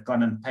 because they've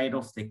gone and paid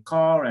off their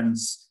car and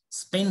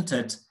spent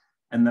it.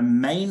 And the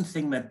main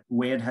thing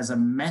where it has a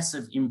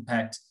massive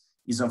impact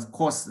is, of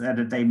course,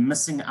 that they're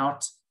missing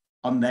out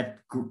on that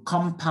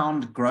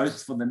compound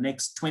growth for the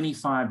next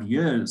 25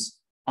 years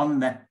on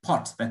that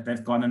pot that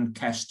they've gone and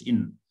cashed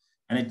in.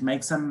 And it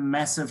makes a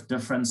massive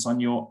difference on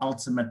your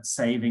ultimate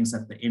savings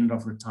at the end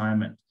of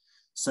retirement.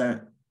 So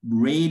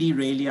really,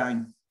 really,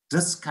 I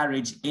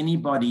discourage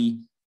anybody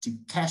to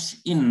cash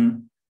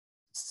in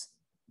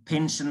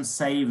pension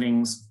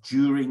savings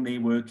during their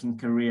working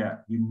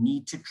career. You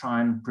need to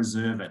try and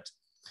preserve it.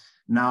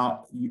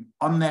 Now,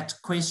 on that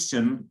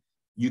question,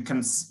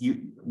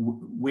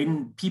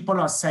 when people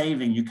are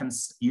saving,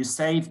 you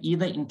save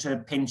either into a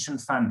pension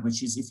fund,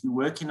 which is if you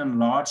work in a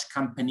large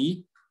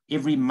company,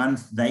 every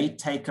month they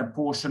take a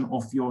portion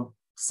of your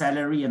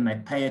salary and they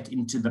pay it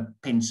into the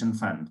pension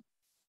fund.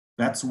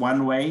 That's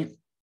one way.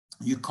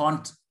 You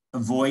can't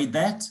avoid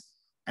that.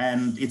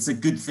 And it's a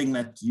good thing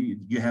that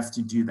you have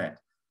to do that.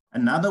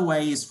 Another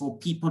way is for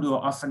people who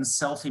are often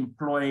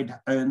self-employed,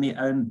 own their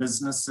own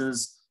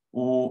businesses,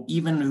 or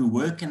even who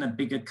work in a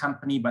bigger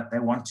company, but they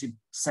want to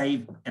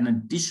save an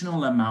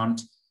additional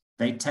amount.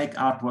 They take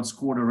out what's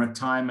called a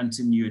retirement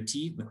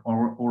annuity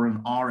or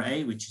an RA,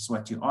 which is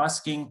what you're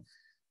asking.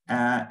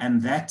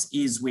 And that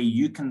is where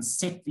you can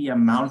set the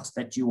amount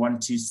that you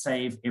want to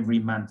save every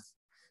month.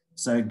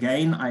 So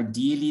again,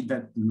 ideally,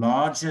 the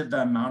larger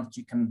the amount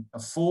you can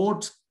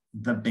afford,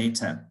 the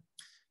better.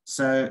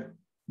 So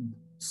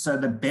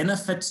the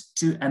benefit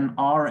to an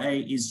RA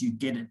is you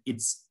get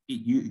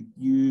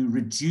you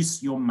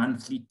reduce your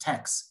monthly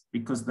tax,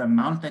 because the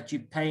amount that you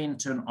pay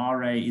into an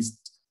RA is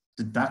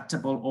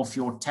deductible off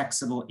your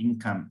taxable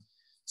income.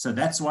 So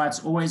that's why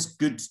it's always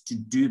good to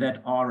do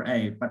that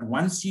RA. But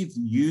once you've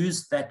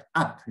used that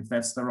up, if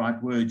that's the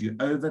right word, you're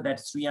over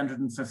that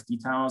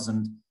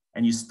 350,000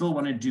 and you still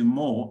want to do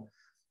more,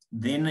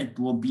 then it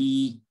will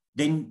be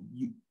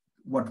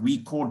what we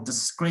call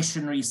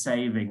discretionary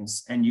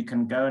savings. And you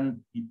can go and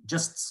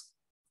just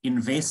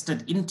invest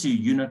it into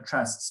unit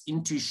trusts,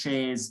 into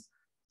shares,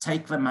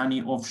 take the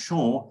money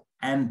offshore,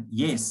 and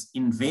yes,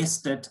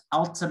 invest it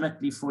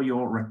ultimately for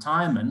your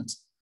retirement,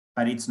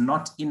 but it's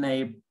not in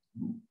a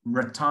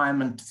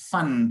retirement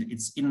fund,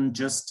 it's in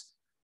just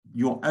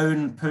your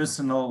own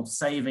personal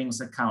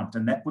savings account.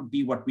 And that would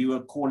be what we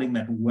were calling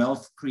that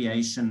wealth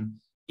creation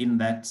in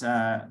that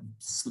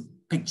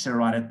picture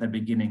right at the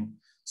beginning.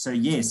 So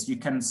yes, you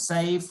can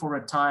save for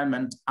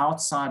retirement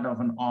outside of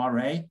an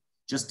RA,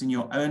 just in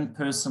your own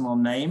personal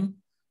name,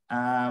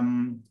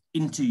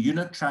 into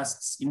unit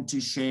trusts, into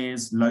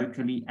shares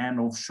locally and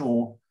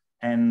offshore.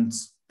 And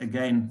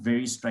again,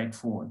 very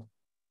straightforward.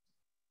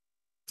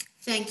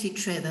 Thank you,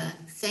 Trevor.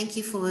 Thank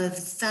you for a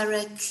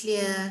thorough,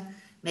 clear,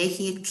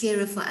 making it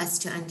clearer for us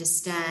to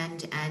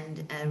understand,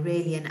 and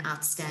really an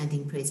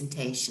outstanding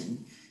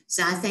presentation.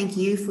 So I thank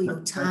you for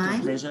your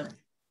time. Pleasure.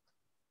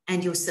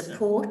 And your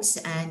support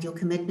and your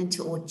commitment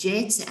to ORT,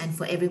 and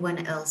for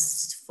everyone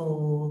else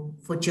for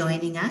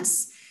joining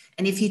us.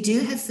 And if you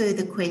do have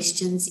further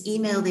questions,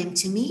 email them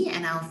to me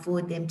and I'll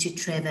forward them to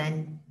Trevor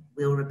and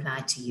we'll reply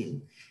to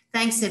you.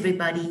 Thanks,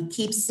 everybody.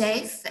 Keep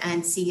safe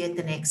and see you at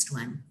the next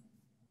one.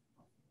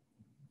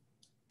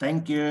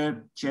 Thank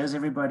you. Cheers,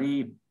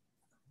 everybody.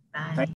 Bye.